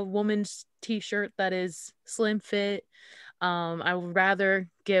a woman's t-shirt that is slim fit. I would rather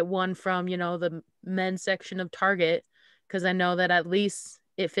get one from, you know, the men's section of Target because I know that at least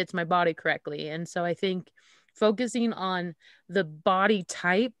it fits my body correctly. And so I think focusing on the body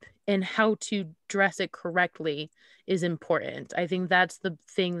type and how to dress it correctly is important. I think that's the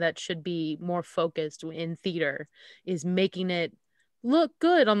thing that should be more focused in theater, is making it look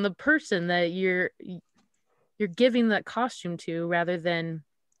good on the person that you're giving that costume to, rather than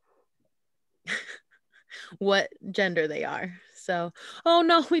what gender they are. So, oh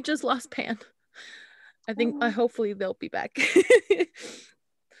no, we just lost Pan. I think hopefully they'll be back.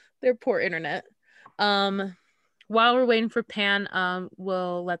 Their poor internet. While we're waiting for Pan,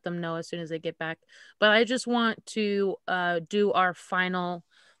 we'll let them know as soon as they get back. But I just want to do our final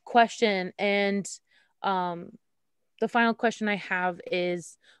question. And the final question I have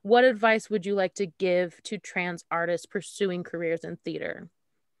is, what advice would you like to give to trans artists pursuing careers in theater?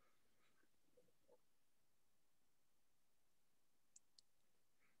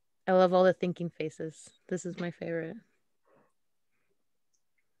 I love all the thinking faces. This is my favorite.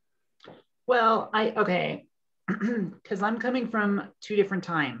 Well, okay, because I'm coming from two different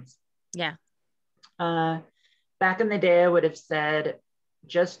times. Yeah. Back in the day, I would have said,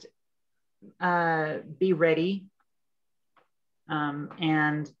 just be ready.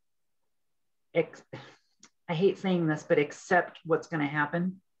 And I hate saying this, but accept what's going to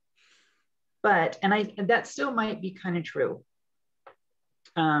happen. But, and that still might be kind of true.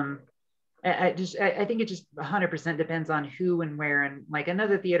 I think it just 100% depends on who and where. And like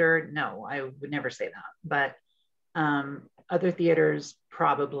another theater, no, I would never say that. But other theaters,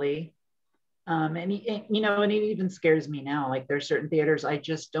 probably. And it even scares me now. Like there's certain theaters I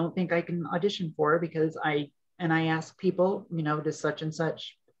just don't think I can audition for, because I ask people, to such and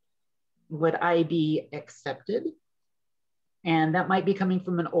such, would I be accepted? And that might be coming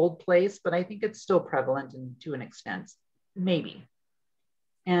from an old place, but I think it's still prevalent to an extent, maybe.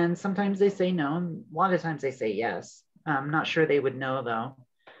 And sometimes they say no, and a lot of times they say yes. I'm not sure they would know though.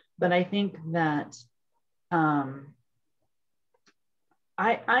 But I think that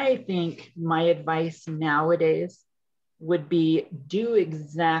I think my advice nowadays would be, do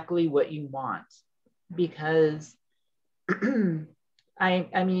exactly what you want, because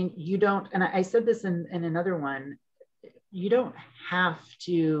I mean, you don't, and I said this in another one, you don't have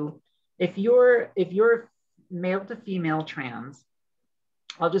to, if you're male to female trans,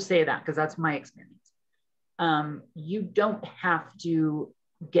 I'll just say that because that's my experience. You don't have to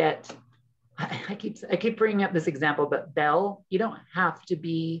get, I keep bringing up this example, but Belle, you don't have to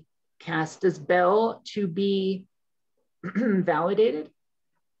be cast as Belle to be validated.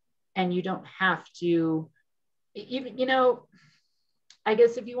 And you don't have to, even, I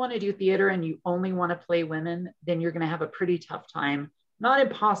guess if you want to do theater and you only want to play women, then you're going to have a pretty tough time. Not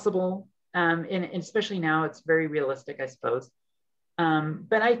impossible. And especially now, it's very realistic, I suppose.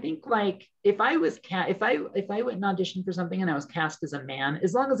 But I think like if I went and auditioned for something and I was cast as a man,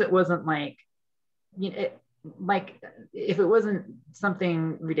 as long as it wasn't like, like if it wasn't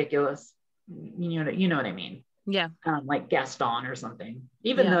something ridiculous, you know what I mean? Yeah. Like Gaston or something.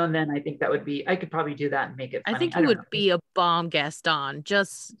 Even though then I think that would be, I could probably do that and make it funny. I think you would be a bomb Gaston.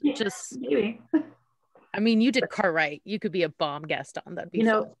 Just maybe. I mean, you did Cartwright. You could be a bomb Gaston. That'd be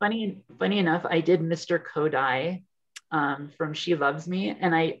funny enough, I did Mr. Kodai from She Loves Me,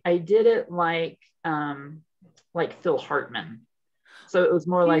 and I did it like Phil Hartman. So it was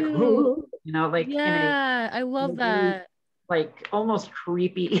more like, like I love that. Like almost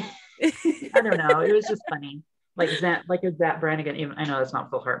creepy. I don't know. It was just funny. Like Zach Brannigan. Even, I know that's not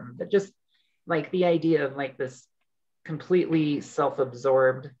Phil Hartman, but just like the idea of like this completely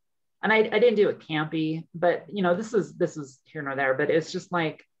self-absorbed. And I didn't do it campy, but this is here nor there. But it's just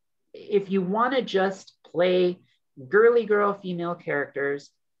like, if you want to just play girly girl female characters,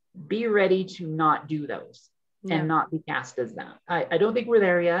 be ready to not do those and not be cast as that. I don't think we're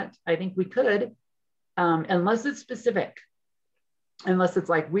there yet. I think we could, unless it's specific. Unless it's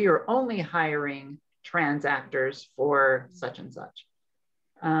like, we are only hiring trans actors for such and such.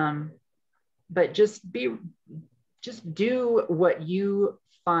 But just do what you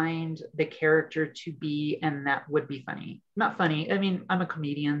find the character to be, and that would be funny. Not funny, I mean, I'm a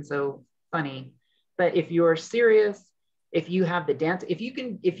comedian, so funny. But if you're serious, if you have the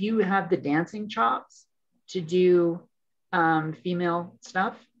dancing chops to do female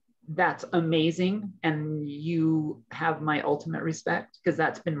stuff, that's amazing. And you have my ultimate respect, because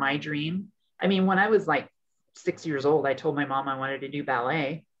that's been my dream. I mean, when I was like 6 years old, I told my mom I wanted to do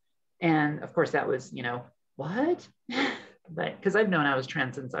ballet. And of course that was, what? But because I've known I was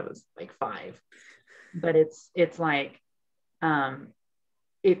trans since I was like 5. But it's like,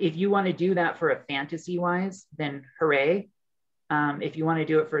 if you want to do that for a fantasy wise, then hooray. If you want to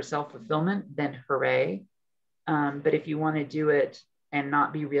do it for self-fulfillment, then hooray. But if you want to do it and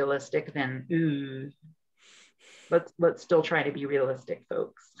not be realistic, then ooh. let's still try to be realistic,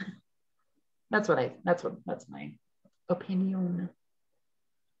 folks. That's my opinion.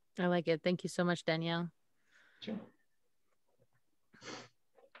 I like it. Thank you so much, Danielle. Sure.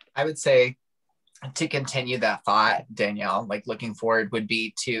 I would say, to continue that thought, Danielle, like looking forward would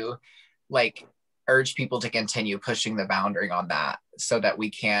be to like urge people to continue pushing the boundary on that so that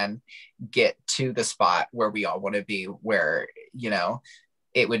we can get to the spot where we all want to be, where, you know,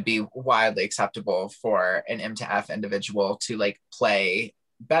 it would be wildly acceptable for an M to F individual to like play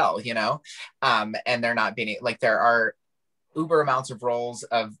Belle, you know, and they're not being like, there are uber amounts of roles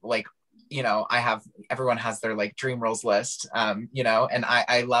of like, you know, everyone has their like dream roles list, you know, and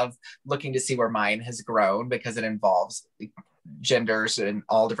I love looking to see where mine has grown because it involves genders and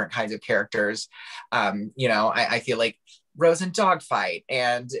all different kinds of characters. You know, I feel like Rose in Dogfight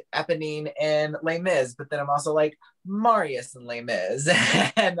and Eponine in Les Mis, but then I'm also like Marius in Les Mis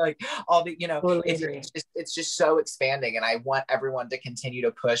and like all the, you know, Totally it's just so expanding, and I want everyone to continue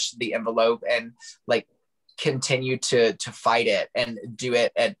to push the envelope and like continue to fight it and do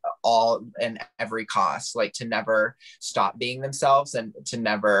it at all and every cost, like to never stop being themselves and to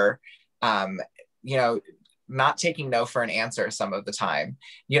never you know, not taking no for an answer some of the time.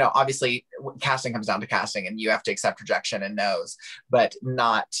 You know, obviously casting comes down to casting and you have to accept rejection and no's, but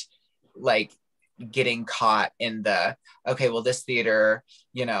not like getting caught in the, okay, well, this theater,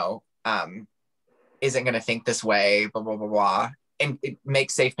 you know, isn't going to think this way, blah, blah, blah, blah. And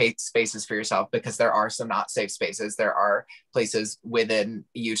make safe spaces for yourself, because there are some not safe spaces. There are places within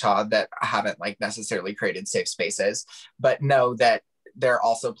Utah that haven't like necessarily created safe spaces, but know that there are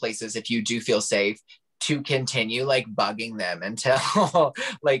also places, if you do feel safe, to continue like bugging them until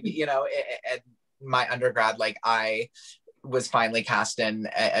like, you know, at my undergrad, like I was finally cast in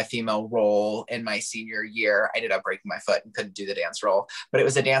a female role in my senior year. I ended up breaking my foot and couldn't do the dance role, but it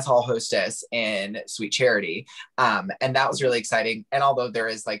was a dance hall hostess in Sweet Charity. And that was really exciting. And although there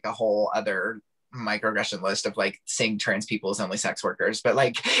is like a whole other microaggression list of like seeing trans people as only sex workers, but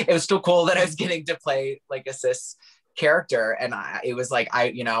like it was still cool that I was getting to play like a cis character. And it was like,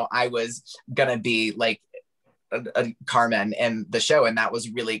 I was gonna be like a Carmen in the show, and that was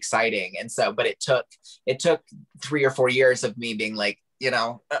really exciting. And so, but it took 3 or 4 years of me being like, you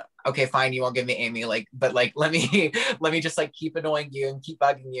know, okay, fine, you won't give me Amy, like, but like let me just like keep annoying you and keep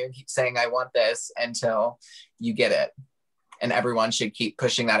bugging you and keep saying I want this until you get it. And everyone should keep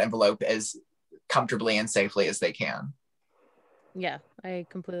pushing that envelope as comfortably and safely as they can. Yeah, I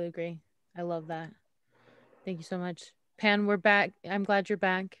completely agree. I love that. Thank you so much. Pan, we're back. I'm glad you're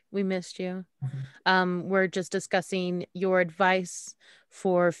back. We missed you. We're just discussing your advice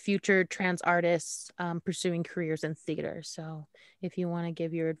for future trans artists pursuing careers in theater. So if you want to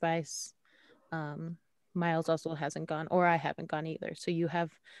give your advice, Miles also hasn't gone, or I haven't gone either. So you have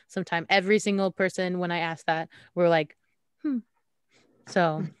some time. Every single person, when I ask that, we're like,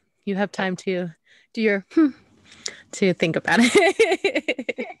 So you have time to do your to think about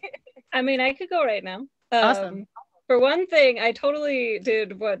it. I mean, I could go right now. Awesome. For one thing, I totally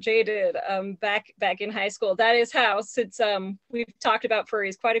did what Jay did back in high school. That is how, since we've talked about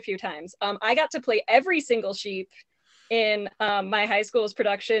furries quite a few times, I got to play every single sheep in my high school's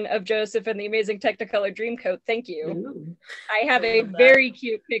production of Joseph and the Amazing Technicolor Dreamcoat. Thank you. Ooh. I have a very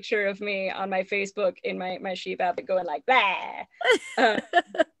cute picture of me on my Facebook in my sheep outfit going like, blah.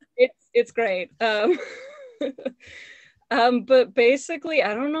 It's great. But basically,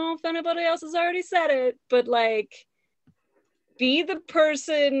 I don't know if anybody else has already said it, but like, be the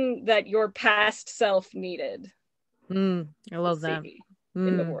person that your past self needed. I love that.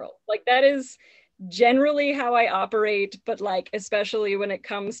 In the world. Like, that is generally how I operate, but like, especially when it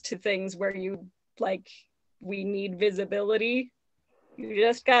comes to things where you like, we need visibility, you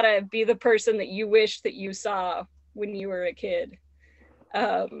just gotta be the person that you wish that you saw when you were a kid.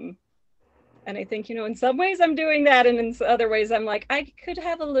 And I think, you know, in some ways I'm doing that, and in other ways I'm like, I could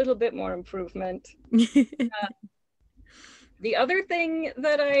have a little bit more improvement. The other thing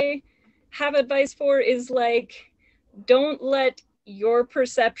that I have advice for is like, don't let your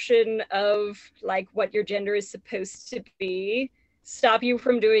perception of like what your gender is supposed to be stop you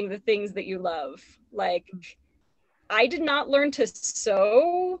from doing the things that you love. Like, I did not learn to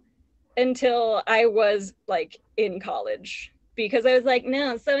sew until I was like in college, because I was like,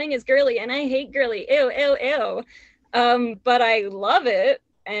 no, sewing is girly and I hate girly, ew, ew, ew. But I love it,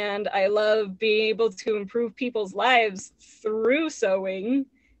 and I love being able to improve people's lives through sewing.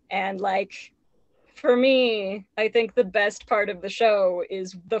 And like, for me, I think the best part of the show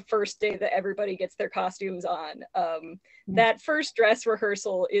is the first day that everybody gets their costumes on. That first dress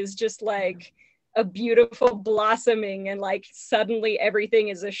rehearsal is just like a beautiful blossoming and like suddenly everything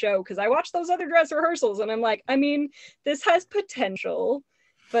is a show. Because I watch those other dress rehearsals and I'm like, I mean, this has potential.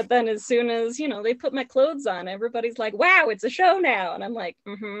 But then as soon as, you know, they put my clothes on, everybody's like, wow, it's a show now. And I'm like,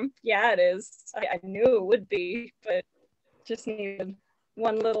 yeah, it is. I knew it would be, but just needed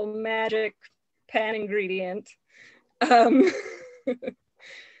one little magic pan ingredient. And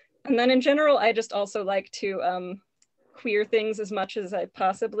then in general, I just also like to queer things as much as I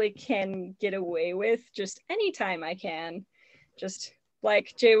possibly can get away with, just anytime I can. Just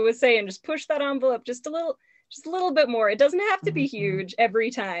like Jay was saying, just push that envelope just a little bit more. It doesn't have to be huge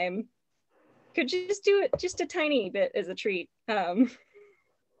every time. Could you just do it just a tiny bit as a treat? But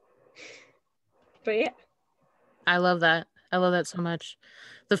yeah. I love that. I love that so much.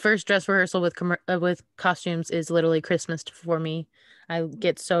 The first dress rehearsal with costumes is literally Christmas for me. I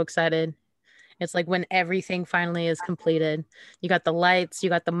get so excited. It's like when everything finally is completed. You got the lights, you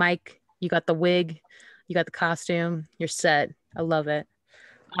got the mic, you got the wig, you got the costume, you're set. I love it.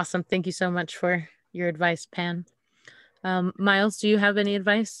 Awesome. Thank you so much for your advice, Pan. Miles, do you have any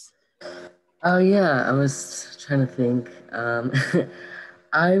advice? Oh yeah, I was trying to think.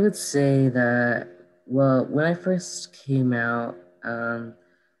 I would say that, well, when I first came out,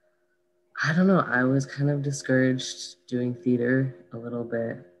 I don't know, I was kind of discouraged doing theater a little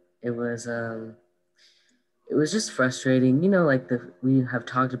bit. It was just frustrating, you know, like we have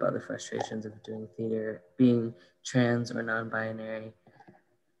talked about the frustrations of doing theater, being trans or non-binary.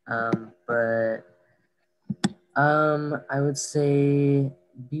 But I would say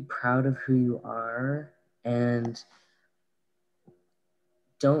be proud of who you are and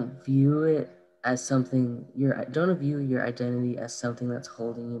don't view it as something don't view your identity as something that's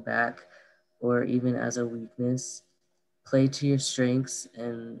holding you back or even as a weakness. Play to your strengths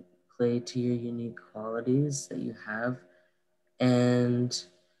and play to your unique qualities that you have. And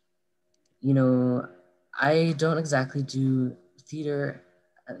you know, I don't exactly do theater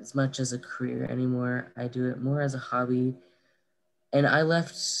as much as a career anymore. I do it more as a hobby. And I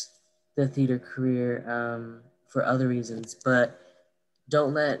left the theater career for other reasons, but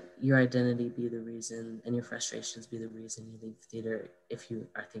don't let your identity be the reason and your frustrations be the reason you leave theater if you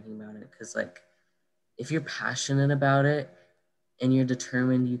are thinking about it. Because like, if you're passionate about it and you're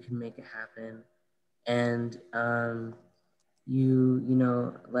determined, you can make it happen. And you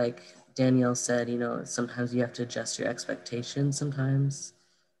know, like Danielle said, you know, sometimes you have to adjust your expectations sometimes,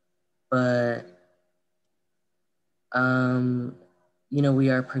 but you know, we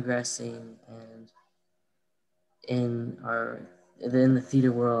are progressing and in the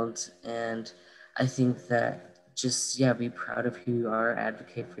theater world, and I think that just be proud of who you are,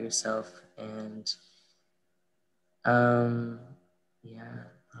 advocate for yourself, and love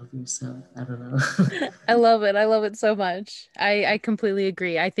yourself. I don't know. I love it. I love it so much. I completely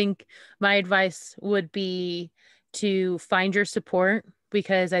agree. I think my advice would be to find your support,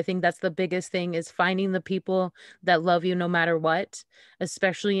 because I think that's the biggest thing, is finding the people that love you no matter what,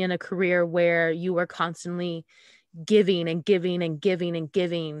 especially in a career where you are constantly giving and giving and giving and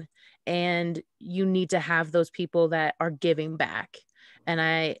giving, and you need to have those people that are giving back.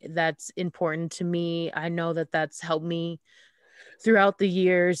 And that's important to me. I know that that's helped me throughout the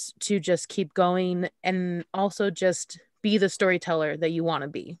years to just keep going, and also just be the storyteller that you want to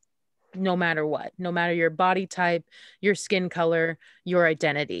be, no matter what, no matter your body type, your skin color, your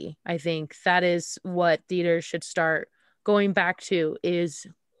identity. I think that is what theater should start going back to, is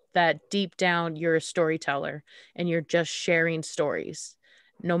that deep down you're a storyteller and you're just sharing stories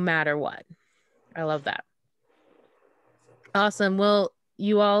no matter what. I love that. Awesome. Well,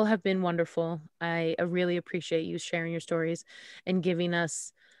 you all have been wonderful. I really appreciate you sharing your stories and giving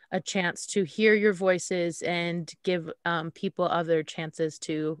us a chance to hear your voices and give people other chances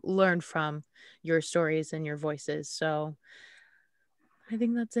to learn from your stories and your voices. So I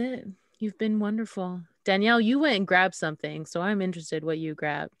think that's it. You've been wonderful. Danielle, you went and grabbed something, so I'm interested what you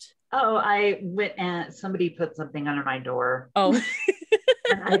grabbed. Oh, I went and somebody put something under my door. Oh.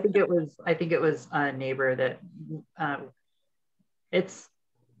 And I think it was a neighbor that it's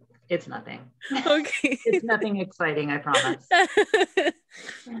nothing. Okay. It's nothing exciting, I promise.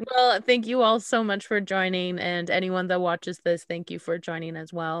 Well, thank you all so much for joining, and anyone that watches this, thank you for joining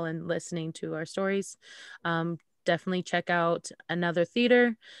as well and listening to our stories. Definitely check out Another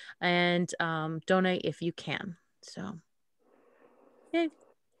Theater and donate if you can. So, yay,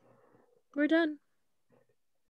 we're done.